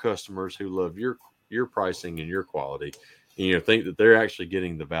your customers who love your pricing and your quality, and think that they're actually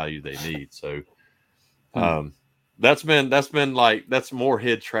getting the value they need. So that's more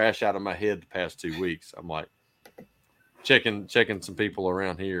head trash out of my head the past 2 weeks. I'm like checking some people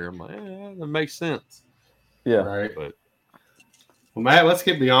around here. I'm like, that makes sense. Yeah. Right. But Well, Matt, let's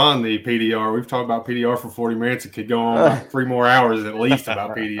get beyond the PDR. We've talked about PDR for 40 minutes. It could go on about 3 more hours at least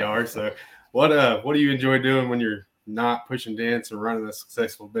about PDR. So what do you enjoy doing when you're not pushing dents and running a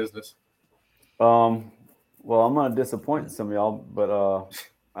successful business? Well, I'm gonna disappoint some of y'all, but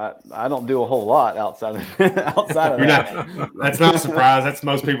I don't do a whole lot outside of that. That's not a surprise. That's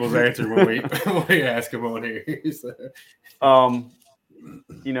most people's answer when we ask them on here.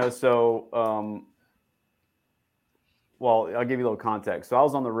 So. Well, I'll give you a little context. So I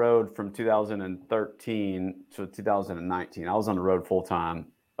was on the road from 2013 to 2019. I was on the road full time.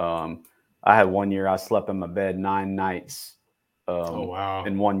 I had 1 year I slept in my bed 9 nights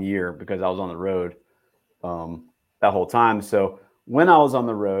in 1 year because I was on the road that whole time. So when I was on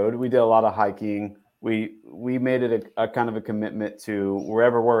the road, we did a lot of hiking. We made it a kind of a commitment to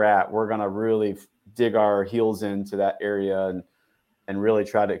wherever we're at, we're going to really dig our heels into that area and really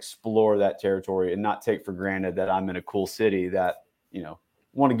try to explore that territory and not take for granted that I'm in a cool city that,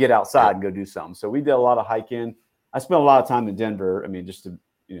 want to get outside and go do something. So we did a lot of hiking. I spent a lot of time in Denver. I mean,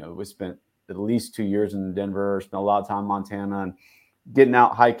 we spent at least 2 years in Denver, spent a lot of time in Montana and getting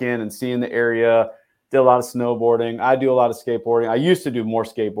out hiking and seeing the area. Did a lot of snowboarding. I do a lot of skateboarding. I used to do more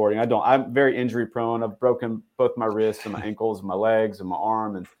skateboarding. I don't. I'm very injury prone. I've broken both my wrists and my ankles and my legs and my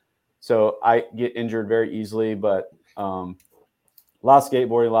arm. And so I get injured very easily, but a lot of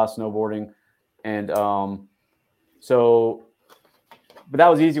skateboarding, a lot of snowboarding. And but that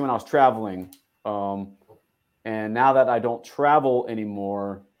was easy when I was traveling. And now that I don't travel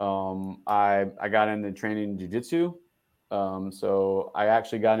anymore, I got into training jiu-jitsu. So I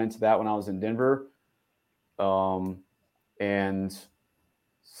actually got into that when I was in Denver. And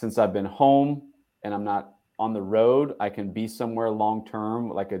since I've been home and I'm not on the road, I can be somewhere long-term,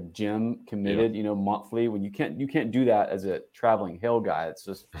 like a gym committed, monthly. When you can't do that as a traveling hill guy. It's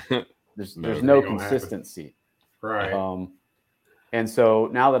just, there's no consistency. Right. And so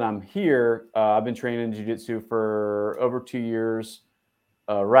now that I'm here, I've been training jiu-jitsu for over 2 years,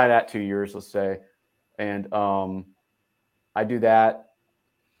 right at 2 years, let's say. And I do that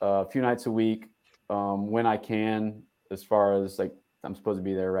a few nights a week when I can, as far as like I'm supposed to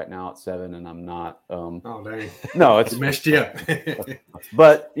be there right now at 7 and I'm not. Oh, dang. No, it's messed you up.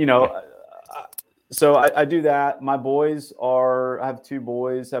 But, so I do that. I have 2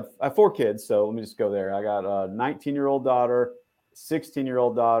 boys. I have 4 kids. So let me just go there. I got a 19-year-old daughter,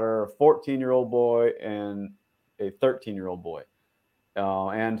 16-year-old daughter, a 14-year-old boy, and a 13-year-old boy.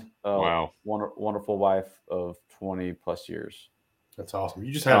 And wow, wonderful wife of 20 plus years. That's awesome.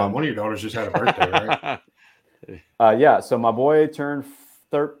 You just had one of your daughters just had a birthday, right? Yeah. So my boy turned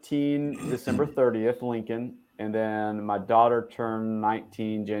 13 December 30th, Lincoln, and then my daughter turned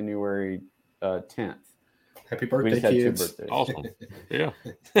 19 January 10th. Happy birthday, kids! Awesome. Yeah.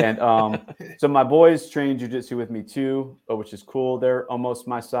 And so my boys train jiu-jitsu with me too, which is cool. They're almost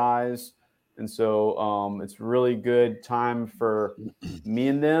my size. And so it's really good time for me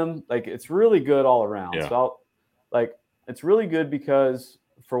and them. Like, it's really good all around. Yeah. So it's really good because,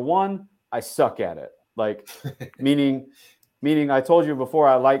 for one, I suck at it. Like, meaning I told you before,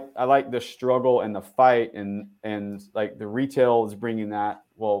 I like the struggle and the fight and like the retail is bringing that.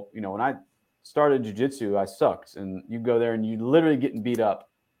 Well, when I started jiu-jitsu, I sucked, and you go there and you literally getting beat up.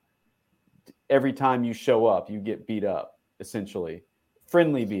 Every time you show up, you get beat up, essentially,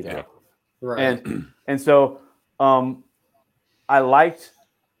 friendly beat up. Right. And so I liked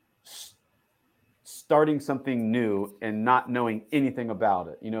starting something new and not knowing anything about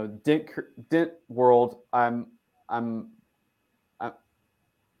it. Dent world, I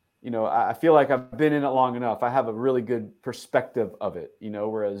feel like I've been in it long enough. I have a really good perspective of it,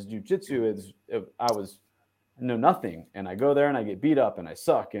 whereas jiu-jitsu is, I know nothing, and I go there and I get beat up and I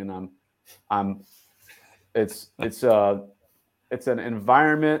suck, and it's an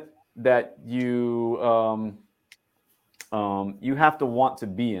environment that you have to want to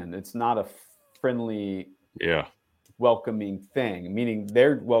be in. It's not a friendly, welcoming thing, meaning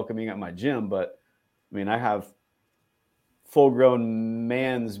they're welcoming at my gym, but I mean, I have full-grown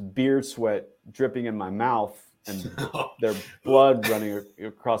man's beard sweat dripping in my mouth and their blood running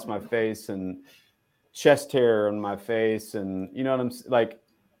across my face and chest hair on my face, and what I'm like.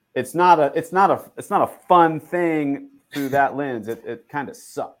 It's not a fun thing through that lens. It kind of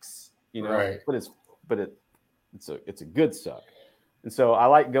sucks, Right. But it's a good suck, and so I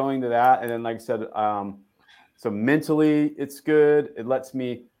like going to that. And then, like I said, so mentally it's good. It lets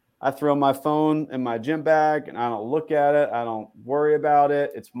me. I throw my phone in my gym bag and I don't look at it. I don't worry about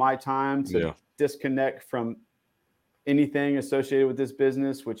it. It's my time to disconnect from anything associated with this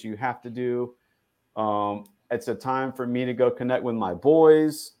business, which you have to do. It's a time for me to go connect with my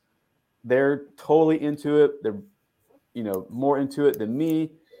boys. They're totally into it. more into it than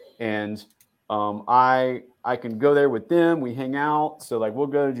me, and I can go there with them. We hang out. So like we'll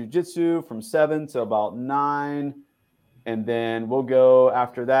go to jiu-jitsu from 7 to about 9, and then we'll go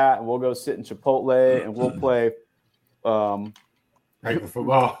after that, and we'll go sit in Chipotle, and we'll play Finger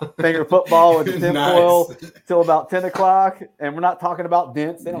football. finger football with the tinfoil Nice. till about 10 o'clock. And we're not talking about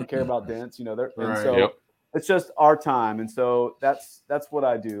dents. They don't care about dents, and Right. so Yep. it's just our time. And so that's what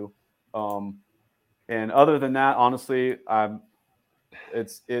I do. And other than that, honestly,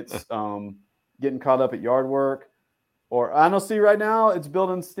 it's getting caught up at yard work, or honestly right now it's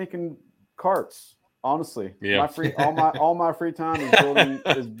building stinking carts. Honestly, Yeah. all my free time is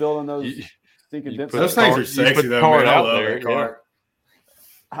building those stinking dents. Those things are sexy though, man. I love that cart.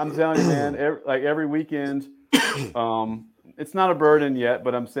 I'm telling you, man. Every weekend, it's not a burden yet,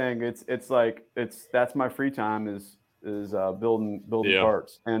 but I'm saying that's my free time is building Yeah.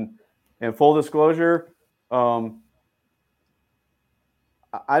 carts. And full disclosure,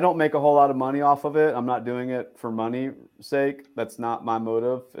 I don't make a whole lot of money off of it. I'm not doing it for money's sake. That's not my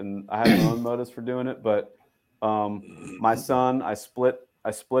motive, and I have my own motives for doing it. But my son, I split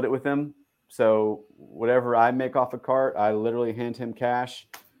it with him. So whatever I make off a cart, I literally hand him cash,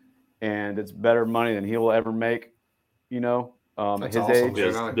 and it's better money than he will ever make. At his awesome, age.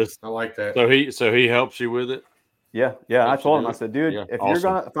 man. I like that. So he helps you with it. Yeah. I told him. I said, dude, Yeah, if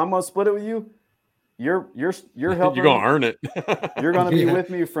awesome. if I'm gonna split it with you, you're helping. You're gonna earn it. You're gonna be with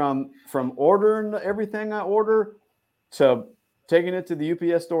me from ordering everything I order to taking it to the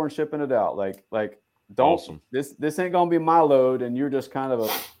UPS store and shipping it out. Like don't Awesome. This ain't gonna be my load, and you're just kind of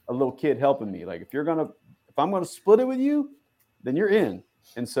a little kid helping me. Like if I'm gonna split it with you, then you're in.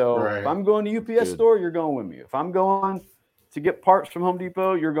 And so Right. if I'm going to UPS store, you're going with me. If I'm going to get parts from Home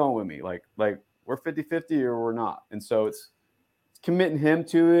Depot, you're going with me. Like we're 50-50 or we're not. And so it's committing him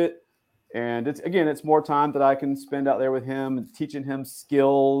to it. And it's more time that I can spend out there with him and teaching him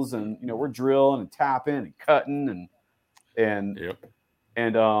skills. And, we're drilling and tapping and cutting and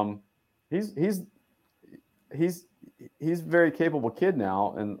he's a very capable kid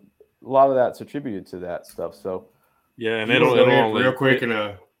now. And a lot of that's attributed to that stuff. So, Yeah, and It'll it'll only real quick and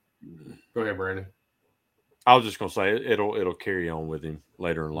go ahead, Brandon. I was just gonna say it'll carry on with him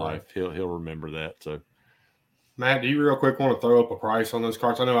later in life. He'll remember that. So, Matt, do you real quick want to throw up a price on those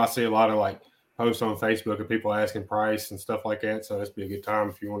carts? I know I see a lot of posts on Facebook of people asking price and stuff like that. So this would be a good time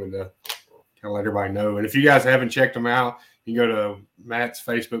if you wanted to kind of let everybody know. And if you guys haven't checked them out, you can go to Matt's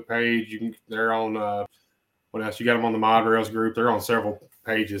Facebook page. They're on what else? You got them on the Mod Rails group. They're on several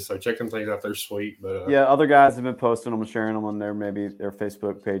pages, so check them things out. They're sweet. But yeah, other guys have been posting them and sharing them on their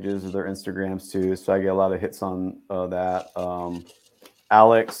Facebook pages or their Instagrams too. So I get a lot of hits on that.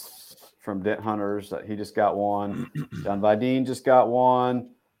 Alex from Dent Hunters, he just got one. John Vidine just got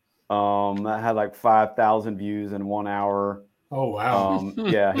one. That had like 5,000 views in 1 hour. Oh wow!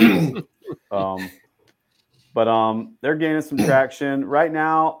 Yeah. But they're gaining some traction right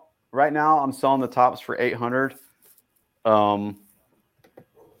now. Right now, I'm selling the tops for 800. Most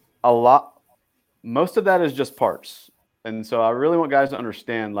of that is just parts. And so I really want guys to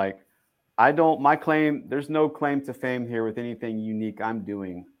understand, there's no claim to fame here with anything unique I'm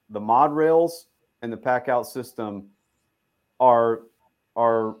doing. The mod rails and the pack out system are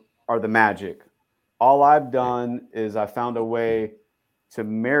the magic. All I've done is I found a way to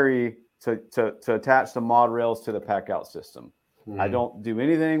attach the mod rails to the pack out system. I don't do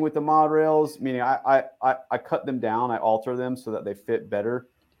anything with the mod rails, meaning I cut them down, I alter them so that they fit better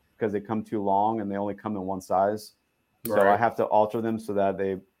because they come too long and they only come in one size. So I have to alter them so that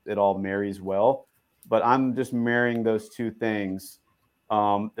it all marries well. But I'm just marrying those two things.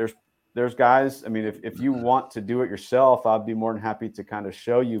 There's guys, I mean, if you want to do it yourself, I'd be more than happy to kind of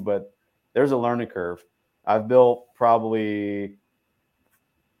show you, but there's a learning curve. I've built probably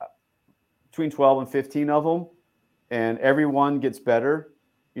between 12 and 15 of them. And every one gets better,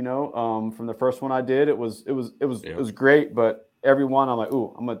 from the first one I did, it was great. But every one I'm like,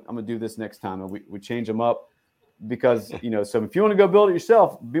 ooh, I'm gonna do this next time. And we change them up because, so if you want to go build it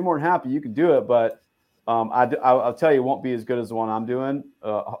yourself, be more than happy. You can do it. But I'll tell you, it won't be as good as the one I'm doing.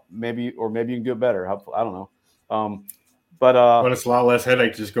 Maybe you can do it better. I don't know. But it's a lot less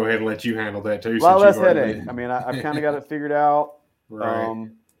headache to just go ahead and let you handle that too. A lot less headache. I mean, I've kind of got it figured out. Right.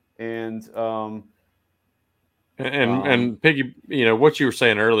 And Piggy, what you were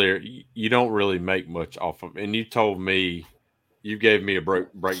saying earlier, you don't really make much off of, and you gave me a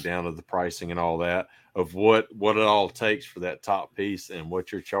breakdown of the pricing and all that of what it all takes for that top piece and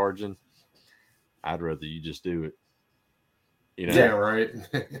what you're charging. I'd rather you just do it. Yeah, right.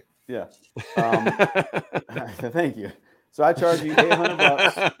 Yeah. Thank you. So I charge you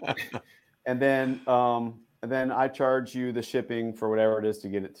 $800, and then and then I charge you the shipping for whatever it is to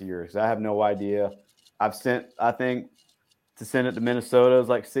get it to yours. I have no idea. I think to send it to Minnesota is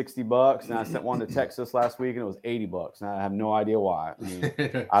like $60, and I sent one to Texas last week and it was $80, and I have no idea why. I mean,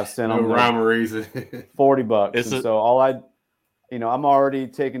 I've sent no them rhyme or reason. $40, It's and so I'm already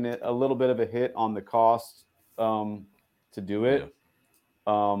taking it a little bit of a hit on the cost to do it.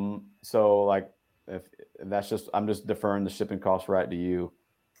 So like if that's just I'm just deferring the shipping cost right to you.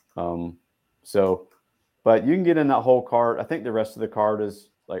 But you can get in that whole cart. I think the rest of the cart is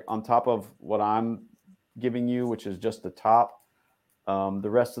like on top of what I'm giving you, which is just the top. The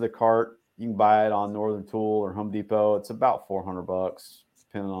rest of the cart, you can buy it on Northern Tool or Home Depot. It's about $400,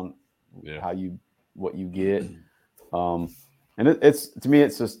 depending on what you get. And it's to me,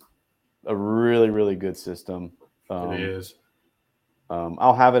 it's just a really, really good system. It is.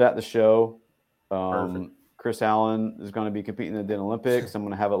 I'll have it at the show. Perfect. Chris Allen is going to be competing in the Dent Olympics. I'm going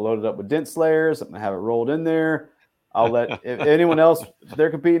to have it loaded up with Dent Slayers. I'm going to have it rolled in there. I'll let if anyone else, if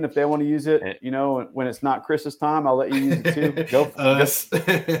they're competing, if they want to use it, when it's not Chris's time, I'll let you use it too. Go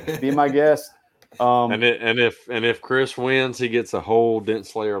be my guest. And if Chris wins, he gets a whole Dent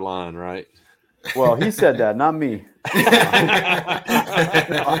Slayer line, right? Well, he said that, not me.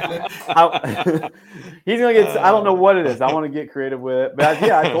 He's gonna get. I don't know what it is. I want to get creative with it, but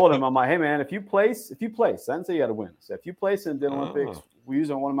I told him, I'm like, hey man, if you place, I didn't say you got to win. So if you place in the Dent Olympics, we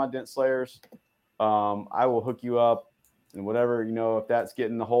use on one of my Dent Slayers. I will hook you up and whatever, if that's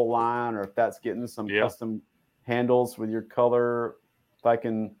getting the whole line or if that's getting some custom handles with your color. If I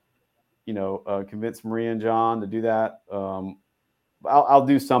can, convince Maria and John to do that. I'll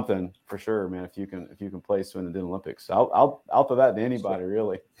do something for sure, man. If you can place in the Dent Olympics, I'll throw that to anybody,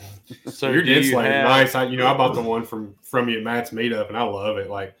 really. So your Dent Slayer is nice. I bought the one from you at Matt's meetup, and I love it.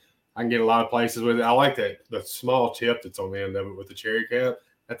 Like I can get a lot of places with it. I like the small tip that's on the end of it with the cherry cap.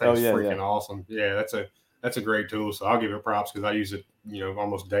 That thing's freaking awesome. Yeah, that's a great tool. So I'll give it props because I use it,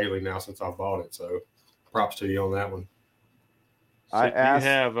 almost daily now since I've bought it. So props to you on that one.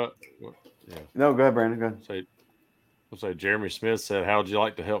 No, go ahead, Brandon. Go ahead. So Jeremy Smith said, "How would you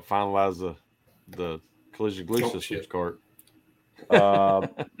like to help finalize the collision glue systems cart?" Y'all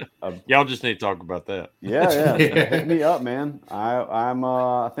just need to talk about that. Yeah. Hit me up, man.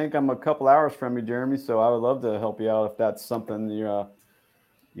 I think I'm a couple hours from you, Jeremy. So I would love to help you out if that's something you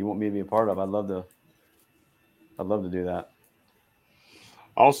want me to be a part of. I'd love to do that.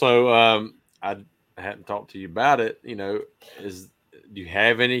 Also, I hadn't talked to you about it. Do you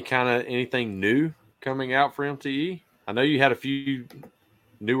have anything new coming out for MTE? I know you had a few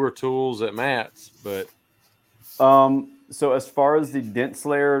newer tools at Matt's, but so as far as the Dent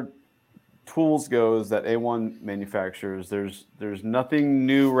Slayer tools goes that A1 manufactures, there's nothing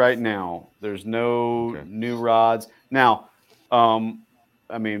new right now. There's no new rods. Now, some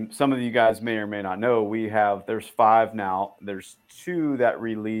of you guys may or may not know, there's 5 now. There's 2 that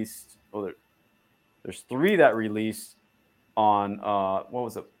released, there's 3 that released on what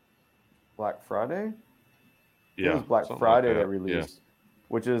was it? Black Friday? Yeah, it was Black Friday that released,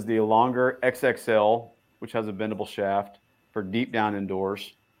 which is the longer XXL, which has a bendable shaft for deep down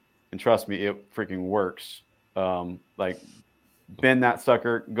indoors. And trust me, it freaking works. Bend that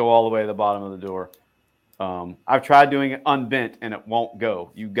sucker, go all the way to the bottom of the door. I've tried doing it unbent and it won't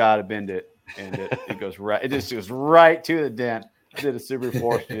go. You got to bend it, and it goes right. It just goes right to the dent. I did a Super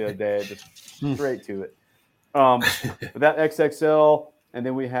Force the other day, just straight to it. But that XXL, and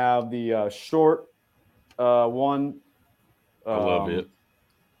then we have the short one. I love it.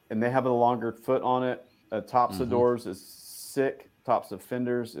 And they have a longer foot on it. Tops of doors is sick. Tops of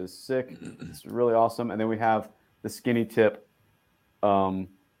fenders is sick. It's really awesome. And then we have the skinny tip XL,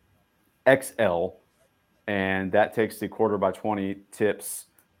 and that takes the 1/4x20 tips.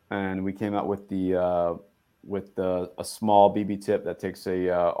 And we came out with a small BB tip that takes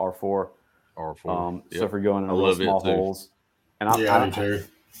a R4. So if we're going in real small holes, and I do too.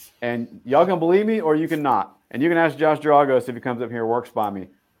 And y'all can believe me or you can not. And you can ask Josh Dragos if he comes up here and works by me.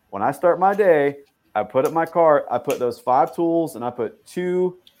 When I start my day, I put up my cart, I put those 5 tools, and I put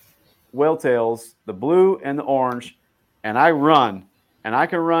 2 whale tails, the blue and the orange, and I run. And I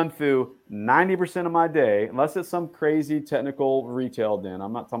can run through 90% of my day, unless it's some crazy technical retail den.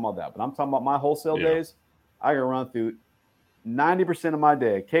 I'm not talking about that, but I'm talking about my wholesale days. I can run through 90% of my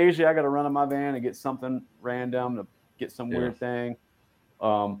day. Occasionally, I got to run in my van and get something random to get some weird thing.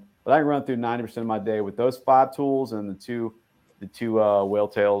 But I can run through 90% of my day with those 5 tools and the two whale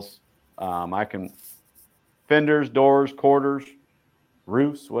tails. I can fenders, doors, quarters,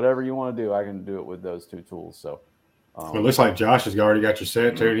 roofs, whatever you want to do. I can do it with those 2 tools. So it looks like Josh has already got your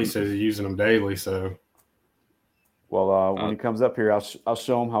set too. And he says he's using them daily. So when he comes up here, I'll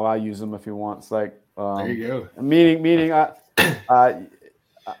show him how I use them if he wants. Like There you go. Meaning, I'm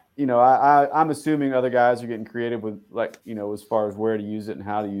assuming other guys are getting creative with, like, as far as where to use it and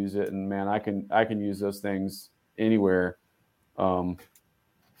how to use it. And man, I can use those things anywhere. And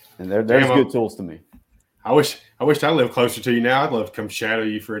there's good tools to me. I wish I lived closer to you now. I'd love to come shadow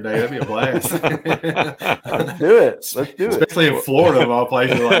you for a day. That'd be a blast. Let's do it. Especially in Florida, of all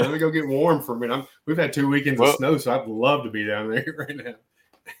places. Like, let me go get warm for a minute. We've had 2 weekends of snow, so I'd love to be down there right now.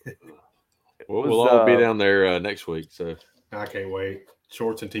 We'll all be down there next week. So I can't wait.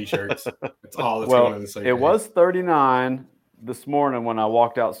 Shorts and T-shirts. That's all that's going in the same day. It was 39 this morning when I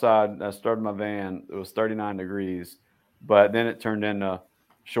walked outside. I started my van. It was 39 degrees, but then it turned into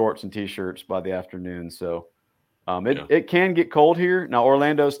shorts and T-shirts by the afternoon. So it can get cold here. Now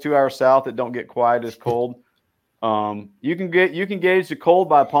Orlando's 2 hours south. It don't get quite as cold. You can gauge the cold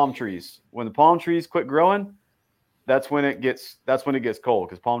by palm trees. When the palm trees quit growing, that's when it gets cold,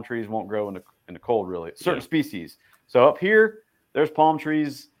 because palm trees won't grow in the cold, really. Certain species. So up here, there's palm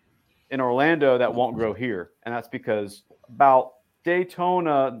trees in Orlando that won't grow here, and that's because about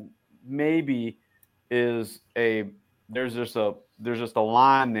Daytona maybe there's just a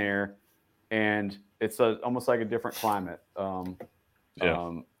line there, and it's almost like a different climate. So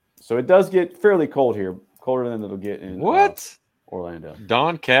it does get fairly cold here, colder than it'll get in Orlando.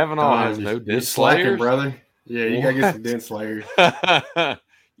 Don Cavanaugh has no Dent slacking, slayers, brother. Yeah, you gotta get some Dent slayers.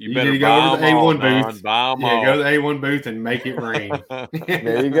 You better go over to the A1 booth. Buy them all. Go to the A1 booth and make it rain.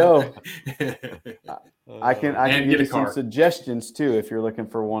 There you go. I can give you some suggestions too if you're looking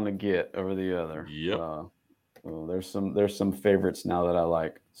for one to get over the other. Yep. There's some favorites now that I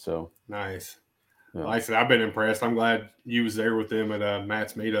like. So nice. Yeah. Like I said, I've been impressed. I'm glad you was there with them at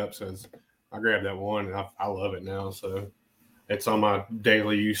Matt's meetup, since I grabbed that one and I love it now. So it's on my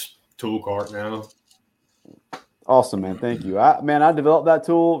daily use tool cart now. Awesome, man. Thank you. I developed that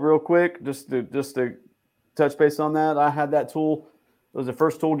tool real quick just to touch base on that. I had that tool. It was the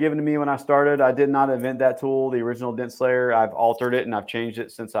first tool given to me when I started. I did not invent that tool, the original Dent Slayer. I've altered it and I've changed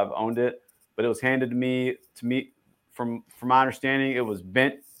it since I've owned it. But it was handed to me from my understanding, it was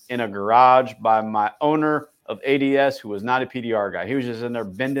bent in a garage by my owner of ADS, who was not a PDR guy. He was just in there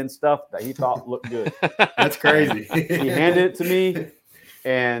bending stuff that he thought looked good. That's crazy. He handed it to me,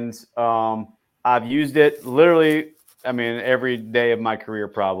 and I've used it literally, every day of my career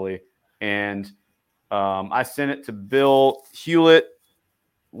probably. And I sent it to Bill Hewlett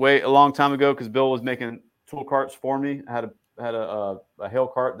a long time ago, because Bill was making tool carts for me. I had a hail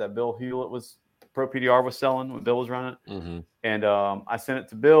cart that Bill Hewlett Pro PDR was selling when Bill was running it. Mm-hmm. And I sent it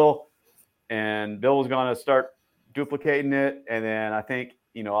to Bill, and Bill was going to start duplicating it. And then I think,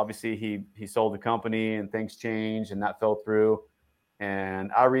 obviously he sold the company and things changed and that fell through.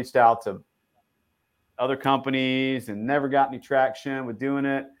 And I reached out to other companies and never got any traction with doing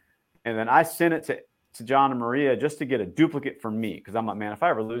it. And then I sent it to John and Maria just to get a duplicate for me, because I'm like, man, if I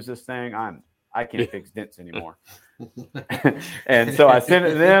ever lose this thing, I can't fix dents anymore. And so I sent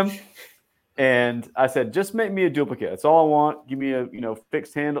it to them, and I said, just make me a duplicate. That's all I want. Give me a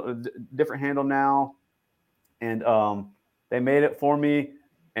fixed handle, a different handle now. And they made it for me.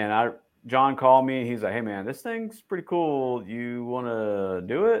 And John called me. He's like, hey man, this thing's pretty cool. You want to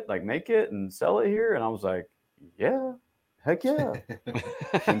do it? Like, make it and sell it here? And I was like, yeah, heck yeah.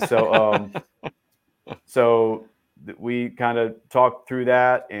 And so we kind of talked through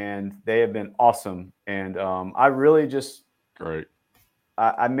that, and they have been awesome. And I really just great.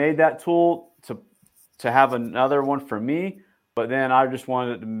 I made that tool to have another one for me, but then I just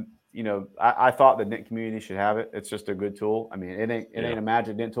wanted to, I thought the dent community should have it. It's just a good tool. It ain't a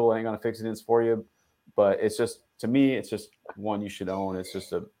magic dent tool. It ain't gonna fix the dents for you, but it's just, to me, it's just one you should own. It's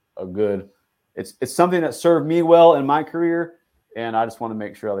just a good. It's something that served me well in my career, and I just want to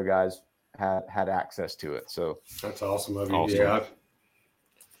make sure other guys had access to it. So that's awesome of you. Awesome. Yeah,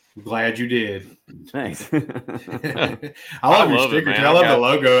 I'm glad you did. Thanks. I love your sticker. I love the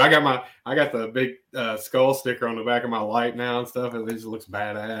logo. I got the big skull sticker on the back of my light now and stuff. It just looks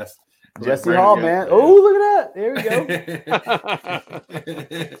badass. Jesse Hall, man. Oh, look at that. There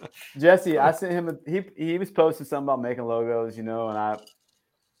we go. Jesse, I sent him he was posting something about making logos, and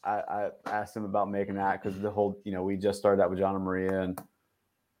I asked him about making that, because the whole, we just started that with John and Maria, and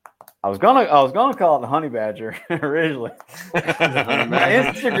I was gonna call it the Honey Badger originally. My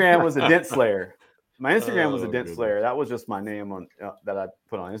Instagram was a Dent Slayer. Slayer. That was just my name on that I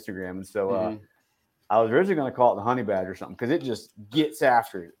put on Instagram, and so I was originally going to call it the Honey Badger or something, because it just gets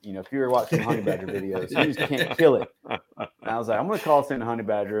after it. If you were watching the Honey Badger videos, you just can't kill it. And I was like, I'm going to call this thing the Honey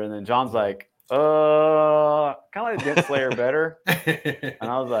Badger, and then John's like, kind of like the Dent Slayer better. And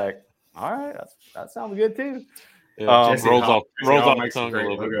I was like, all right, that sounds good too. Yeah, rolls off the tongue a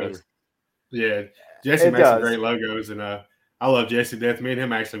little bit better. Yeah, Jesse It makes some does. great logos, and I love Jesse to death. Me and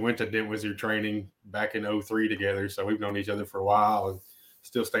him actually went to Dent Wizard training back in 03 together, so we've known each other for a while and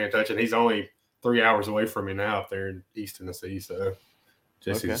still stay in touch. And he's only 3 hours away from me now up there in East Tennessee, so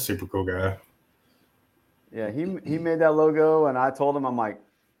Jesse's a super cool guy. Yeah, he made that logo, and I told him, I'm like,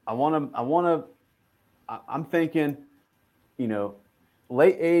 I'm thinking,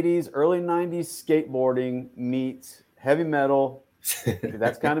 late 80s, early 90s skateboarding meets heavy metal.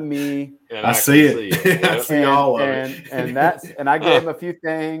 That's kind of me. And I see it. I see all of it. And I gave him a few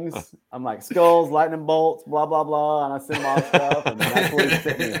things. I'm like, skulls, lightning bolts, blah, blah, blah. And I sent him all stuff. And that's what he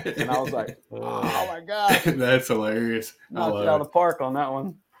sent me. And I was like, oh my God. That's hilarious. Knocked it out of the park on that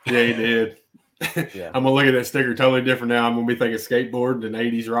one. Yeah, he did. Yeah. I'm gonna look at that sticker totally different now. I'm gonna be thinking skateboard than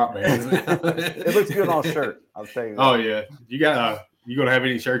 80s rock bands. It looks good on a shirt. I'll tell you that. Oh yeah, you gonna have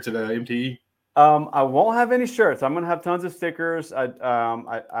any shirts at MTE? I won't have any shirts. I'm gonna have tons of stickers. I've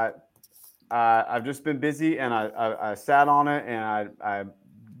just been busy, and I sat on it, and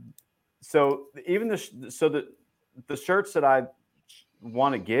so even the shirts that I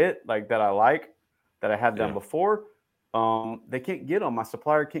want to get, like that I like, that I had done before, they can't get them. My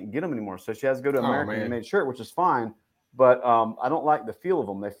supplier can't get them anymore, so she has to go to American made shirt, which is fine. But I don't like the feel of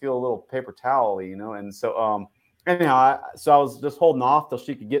them. They feel a little paper towel-y, and so anyhow, I was just holding off till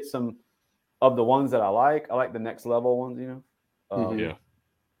she could get some of the ones that I like. I like the next level ones,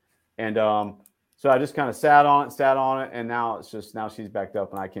 And so I just kind of sat on it, and now she's backed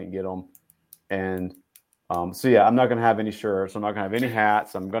up and I can't get them. And so yeah, I'm not gonna have any shirts. I'm not gonna have any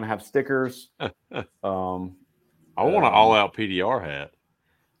hats. I'm gonna have stickers. I want an all-out PDR hat.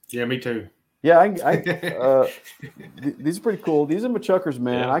 Yeah, me too. Yeah, these are pretty cool. These are my Chuckers,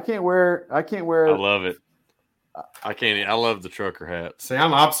 man. Yeah. I can't wear. I love it. I can't. I love the trucker hats. See,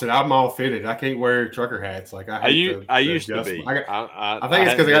 I'm opposite. I'm all fitted. I can't wear trucker hats. Like I used to be. I think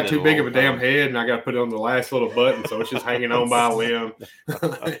it's because I got too big of a damn head, and I got to put it on the last little button, so it's just hanging on by a limb.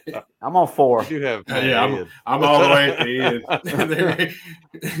 I'm on 4. You have I'm all the way at the end.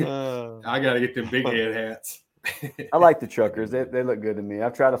 I got to get them big head hats. I like the truckers. They look good to me.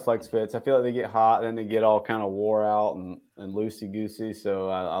 I've tried the flex fits. I feel like they get hot, and then they get all kind of wore out and loosey goosey. So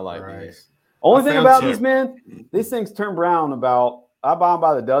I like these. Only thing about these, man, these things turn brown I buy them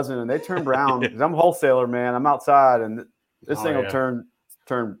by the dozen, and they turn brown because I'm a wholesaler, man. I'm outside, and this thing will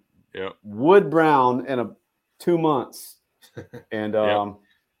turn wood brown in 2 months. And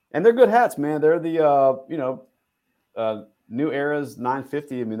and they're good hats, man. They're the New Era's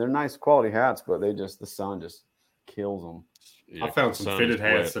 950. I mean, they're nice quality hats, but the sun just kills them. Yeah, I found some fitted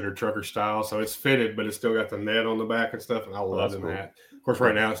hats that are trucker style, so it's fitted, but it's still got the net on the back and stuff, and I love them. Cool. Of course,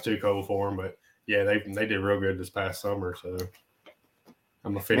 right now it's too cold for them, but yeah, they did real good this past summer. So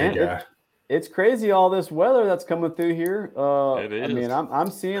I'm a fitted guy. It's crazy all this weather that's coming through here. It is. I mean,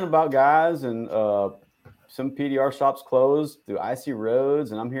 I'm seeing about guys and some PDR shops closed through icy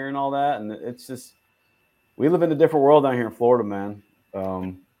roads, and I'm hearing all that, and it's just we live in a different world down here in Florida, man.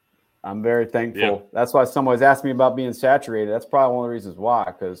 I'm very thankful. Yeah. That's why someone asked me about being saturated. That's probably one of the reasons why,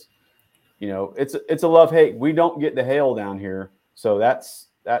 because it's a love-hate. We don't get the hail down here, so that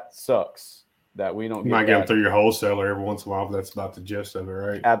sucks that we don't. You might get them through your wholesaler every once in a while, but that's about the gist of it,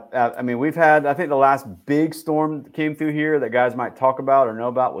 right? I mean, we've had, I think the last big storm that came through here that guys might talk about or know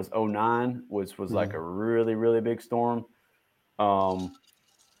about was 09, which was like a really, really big storm.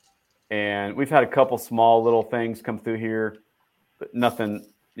 And we've had a couple small little things come through here, but nothing,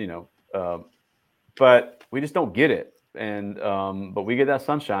 but we just don't get it. And but we get that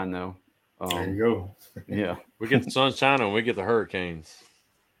sunshine though. There you go. Yeah, we get the sunshine and we get the hurricanes.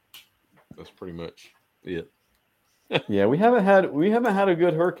 That's pretty much it. Yeah, we haven't had a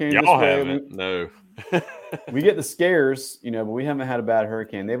good hurricane. Y'all haven't. No. We get the scares, but we haven't had a bad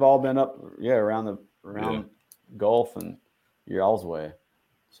hurricane. They've all been up, around Gulf and y'all's way.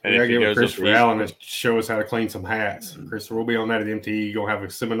 We got to get with Christopher Allen to show us how to clean some hats. Christopher, we'll be on that at MTE. You gonna have a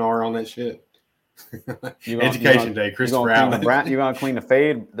seminar on that shit? Education day, Christopher Allen. You gonna clean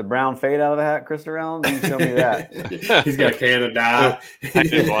the brown fade out of the hat, Christopher Allen? You can show me that. He's got a can of dye.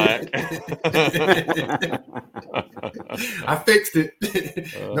 Painted black. I fixed it.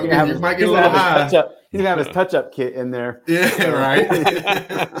 You might get a little high. He's gonna have his touch-up kit in there. Yeah, right.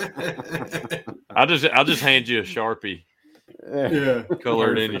 I'll just hand you a Sharpie. Yeah,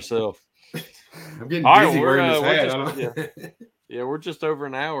 color it in yourself. I'm getting busy wearing this hat. We're just over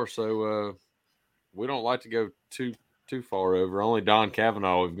an hour, so we don't like to go too far over. Only Don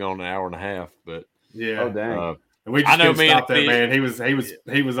Cavanaugh we've gone an hour and a half, but oh dang. And we just couldn't stop that, man. He was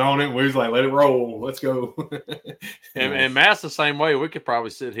on it. And we was like, let it roll. Let's go. and Matt's the same way. We could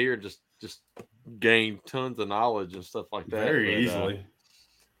probably sit here and just gain tons of knowledge and stuff like that. Very easily.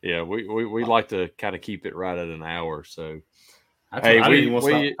 Yeah, we like to kind of keep it right at an hour. So That's hey, what I didn't even want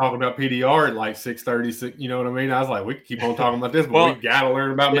to stop talking about PDR at like 6:30. You know what I mean? I was like, we can keep on talking about this, but Well, we got to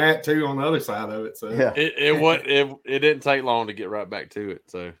learn about Matt too on the other side of it. So Yeah. it didn't take long to get right back to it.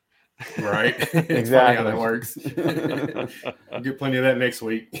 So right, it's funny how that works. We'll get plenty of that next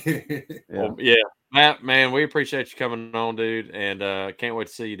week. Well, yeah, Matt, man, we appreciate you coming on, dude, and can't wait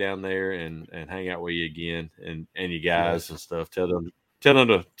to see you down there and hang out with you again and you guys and stuff. Tell them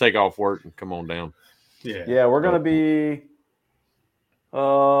to take off work and come on down. Yeah, we're gonna be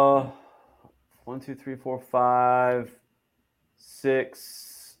 1, 2, 3, 4, 5,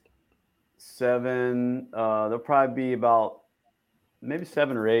 6, 7. There'll probably be about maybe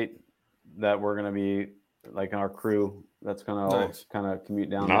 7 or 8 that we're gonna be like in our crew. That's gonna kind of commute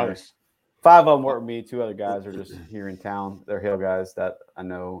down there. 5 of them work with me. 2 other guys are just here in town. They're Hill guys that I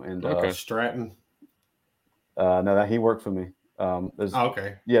know. And Stratton. No, that he works with me.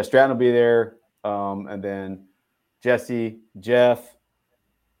 Okay. Yeah, Stratton will be there. And then Jesse, Jeff,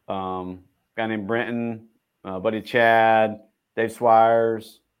 guy named Brenton, buddy Chad, Dave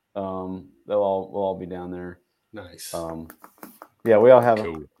Swires. We'll all be down there. Nice. Yeah, we all have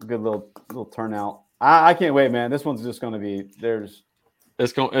a good little turnout. I can't wait, man. This one's just going to be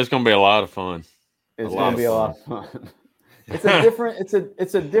It's going to be a lot of fun. It's going to be a lot of fun. It's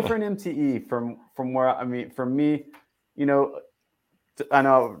a different MTE from where, I mean, for me, you know, I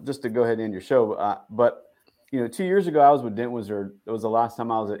know just to go ahead and end your show, but you know, 2 years ago I was with Dent Wizard. It was the last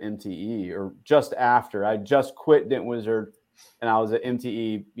time I was at MTE, or just after. I just quit Dent Wizard, and I was at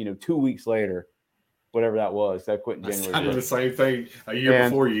MTE. You know, 2 weeks later, whatever that was. I quit in January. I did the same thing a year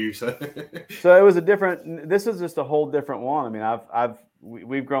before you. So it was a different. This is just a whole different one. I mean,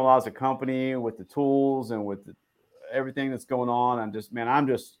 we've grown a lot as a company with the tools and with everything that's going on.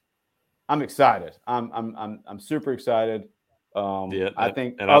 I'm excited. I'm super excited. I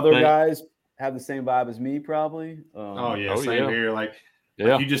think other guys have the same vibe as me, probably. Same here. Like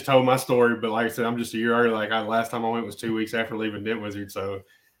you just told my story, but like I said, I'm just a year early. Like last time I went was 2 weeks after leaving Dent Wizard, so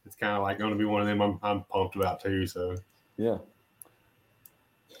it's kind of like going to be one of them I'm pumped about too. So yeah.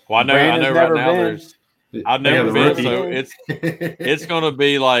 Well, I know right now I've never been, so it's going to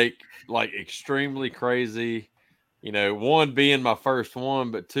be like extremely crazy. You know, 1 being my first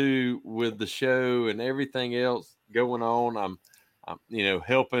one, but 2 with the show and everything else going on. I'm you know,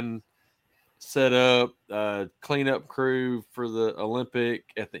 helping set up cleanup crew for the Olympic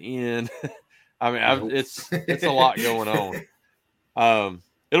at the end. I mean, it's a lot going on.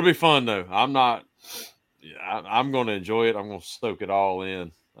 It'll be fun though. I'm going to enjoy it. I'm going to soak it all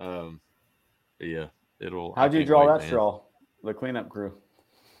in. Yeah, it'll. How'd you draw that straw? The cleanup crew.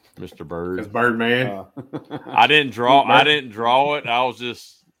 Mr. Bird. It's Birdman. I didn't draw it. I was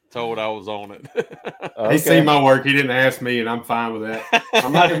just told I was on it. Okay. He seen my work. He didn't ask me, and I'm fine with that. I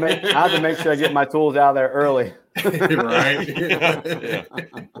have to make sure I get my tools out there early. Right?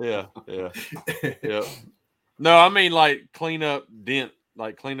 Yeah. No, I mean like clean up Dent.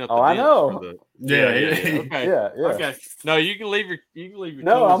 Like clean up. I know. Okay. Yeah. Okay. No, you can leave your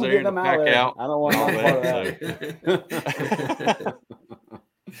no, tools I'm there getting them out there. I don't want all that.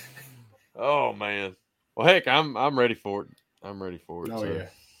 Oh man. Well, heck, I'm ready for it. I'm ready for it. Oh yeah.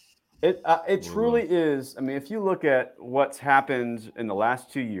 It truly is. I mean, if you look at what's happened in the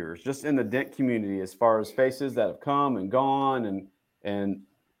last 2 years, just in the Dent community, as far as faces that have come and gone and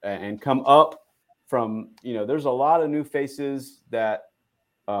come up from, you know, there's a lot of new faces that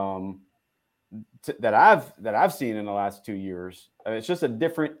that I've seen in the last 2 years. It's just a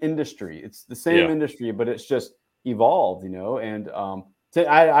different industry. It's the same industry, but it's just evolved, you know. And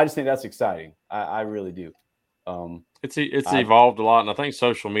I just think that's exciting. I really do. It's evolved a lot, and I think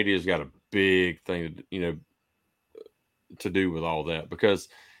social media has got a big thing, to do with all that, because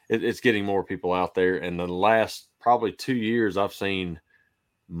it's getting more people out there. And the last probably 2 years, I've seen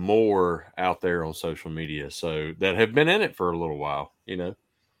more out there on social media, so that have been in it for a little while, you know.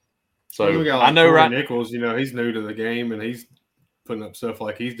 So we got I know Corey Nichols, you know, he's new to the game and he's putting up stuff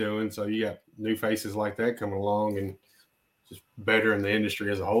like he's doing. So you got new faces like that coming along and just better in the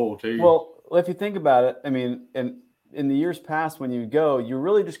industry as a whole too. Well, if you think about it, I mean, in the years past, when you go, you're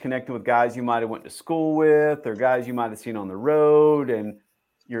really just connecting with guys you might have went to school with, or guys you might have seen on the road, and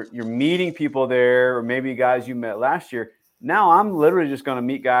you're meeting people there, or maybe guys you met last year. Now I'm literally just going to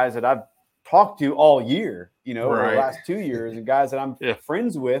meet guys that I've talked to all year, you know, over the last 2 years, and guys that I'm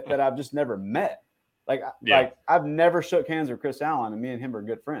friends with that I've just never met. Like I've never shook hands with Chris Allen, and me and him are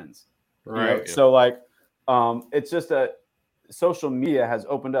good friends. Right. You know? So like, it's just social media has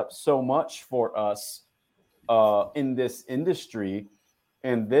opened up so much for us in this industry.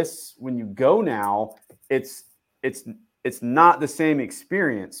 And this, when you go now, it's it's not the same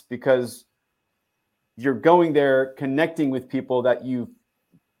experience because you're going there connecting with people that you've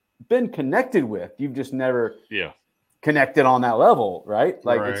been connected with. You've just never connected on that level, right?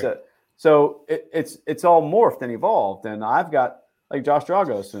 Like Right. it's all morphed and evolved. And I've got like Josh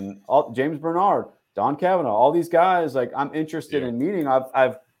Dragos and James Bernard, Don Cavanaugh, all these guys. Like I'm interested in meeting.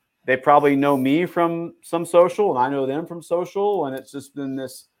 They probably know me from some social, and I know them from social, and it's just been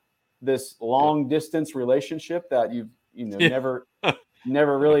this long distance relationship that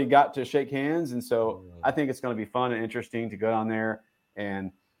never really got to shake hands. And so I think it's going to be fun and interesting to go down there,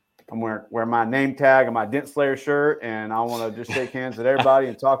 and I'm wear my name tag and my Dent Slayer shirt, and I want to just shake hands with everybody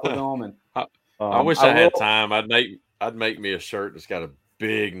and talk with them. And I wish I had time. I'd make me a shirt that's got a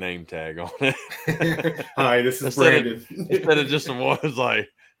big name tag on it. Hi, this is Brandon. Instead of just the ones like,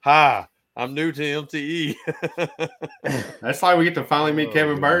 "Hi, I'm new to MTE." That's like we get to finally meet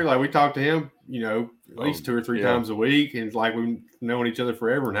Kevin Bird. Like we talked to him, at least 2 or 3 times a week, and it's like we've known each other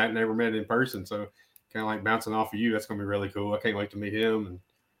forever and hadn't never met in person. So kind of like bouncing off of you. That's gonna be really cool. I can't wait to meet him and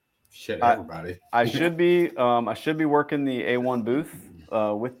everybody. I should be working the A1 booth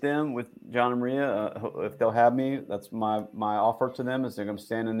with them, with John and Maria, if they'll have me. That's my offer to them, is that I'm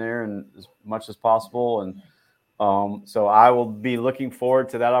standing there and as much as possible. And so I will be looking forward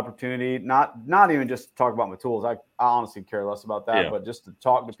to that opportunity. Not even just to talk about my tools. I honestly care less about that, but just to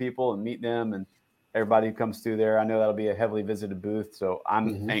talk to people and meet them and everybody who comes through there. I know that'll be a heavily visited booth, so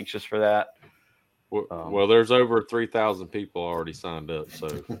I'm anxious for that. Well, there's over 3,000 people already signed up, so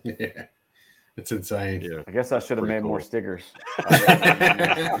yeah, it's insane. Yeah, I guess I should have made more stickers.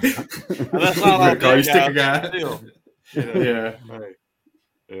 That's not all call you sticker guy. Still, Yeah.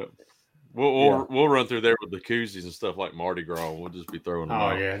 Yeah. We'll run through there with the koozies and stuff like Mardi Gras. We'll just be throwing them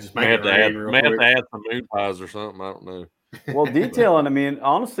out. Yeah, just may have to add some moon pies or something. I don't know. Well, detailing. I mean,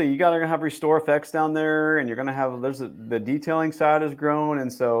 honestly, you got to have Restore Effects down there, and you're going to have the detailing side has grown,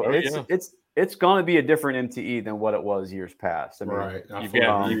 and so it's going to be a different MTE than what it was years past. I mean, right.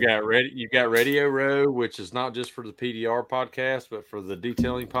 You've got Radio Row, which is not just for the PDR podcast, but for the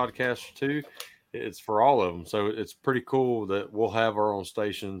detailing podcast too. It's for all of them. So it's pretty cool that we'll have our own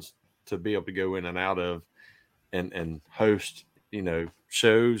stations to be able to go in and out of and host,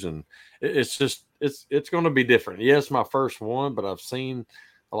 shows. And it's just, it's going to be different. Yes, my first one, but I've seen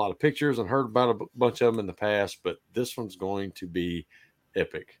a lot of pictures and heard about a bunch of them in the past, but this one's going to be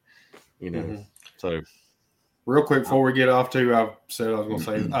epic, So real quick before we get off to, I said I was going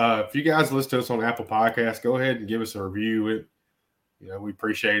to say, if you guys listen to us on Apple Podcasts, go ahead and give us a review. We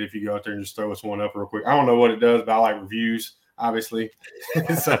appreciate it if you go out there and just throw us one up real quick. I don't know what it does, but I like reviews, obviously.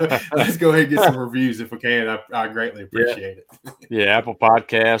 So let's go ahead and get some reviews if we can. I greatly appreciate it. Yeah, Apple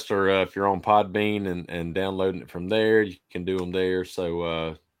Podcast, or if you're on Podbean and downloading it from there, you can do them there.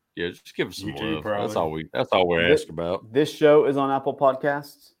 So just give us some YouTube, love. That's all we ask about. This show is on Apple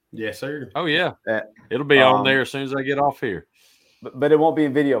Podcasts. Yes, sir. Oh yeah, it'll be on there as soon as I get off here. But it won't be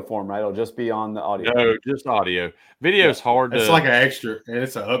in video form, right? It'll just be on the audio. No, just audio. Video's hard. It's like an extra, and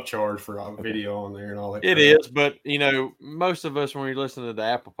it's an upcharge for video on there and all that. It is, but most of us, when you listen to the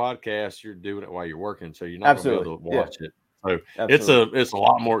Apple Podcast, you're doing it while you're working, so you're not going to be able to watch it. So it's a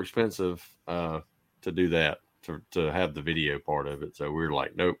lot more expensive to do that, to have the video part of it. So we're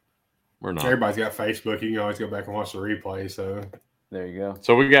like, nope, we're not. Everybody's got Facebook. You can always go back and watch the replay. So there you go.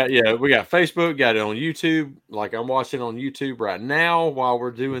 So we got Facebook, got it on YouTube. Like I'm watching on YouTube right now while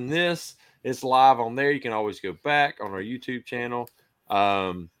we're doing this. It's live on there. You can always go back on our YouTube channel.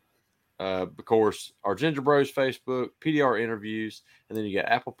 Of course, our Ginger Bros Facebook, PDR interviews, and then you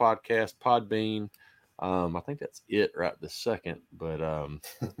got Apple Podcast, Podbean. I think that's it right this second, but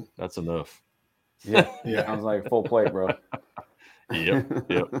that's enough. Yeah. Sounds like full plate, bro. Yep.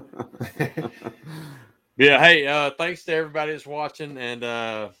 Yeah, hey, thanks to everybody that's watching, and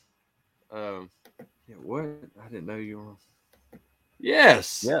what? I didn't know you were.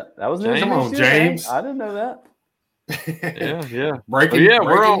 Yes. Yeah, that was James. Come on, James. I didn't know that. Yeah. Breaking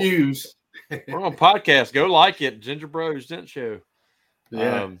news. We're on podcast. Go like it, Ginger Bros Dent Show.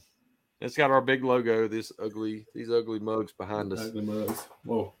 Yeah. It's got our big logo. These ugly mugs behind us. Ugly mugs.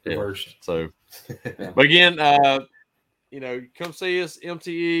 Whoa, the worst. So, but again, come see us,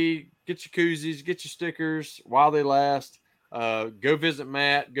 MTE. Get your koozies, get your stickers while they last. Go visit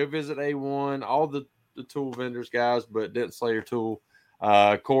Matt. Go visit A1. All the tool vendors, guys, but Dent Slayer Tool.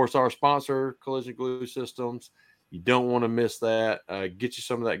 Of course, our sponsor, Collision Glue Systems. You don't want to miss that. Get you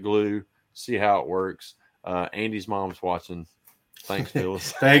some of that glue. See how it works. Andy's mom's watching. Thanks,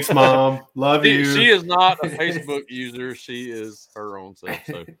 Phyllis. Thanks, Mom. Love you. She is not a Facebook user. She is her own self.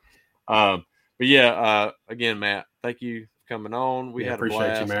 So, but yeah, again, Matt, thank you for coming on. We had a appreciate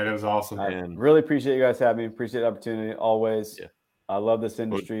blast. you, man. It was awesome. I And- really appreciate you guys having me. Appreciate the opportunity always. Yeah. I love this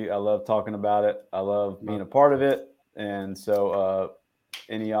industry. I love talking about it. I love being a part of it. And so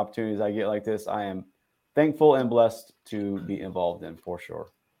any opportunities I get like this, I am thankful and blessed to be involved in for sure.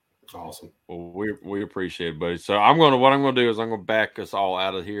 Awesome. Well, we appreciate it, buddy. So what I'm gonna do is I'm gonna back us all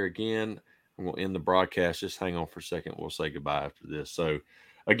out of here again. I'm gonna end the broadcast. Just hang on for a second. We'll say goodbye after this. So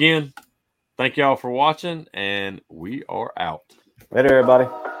again, thank y'all for watching, and we are out. Later, everybody.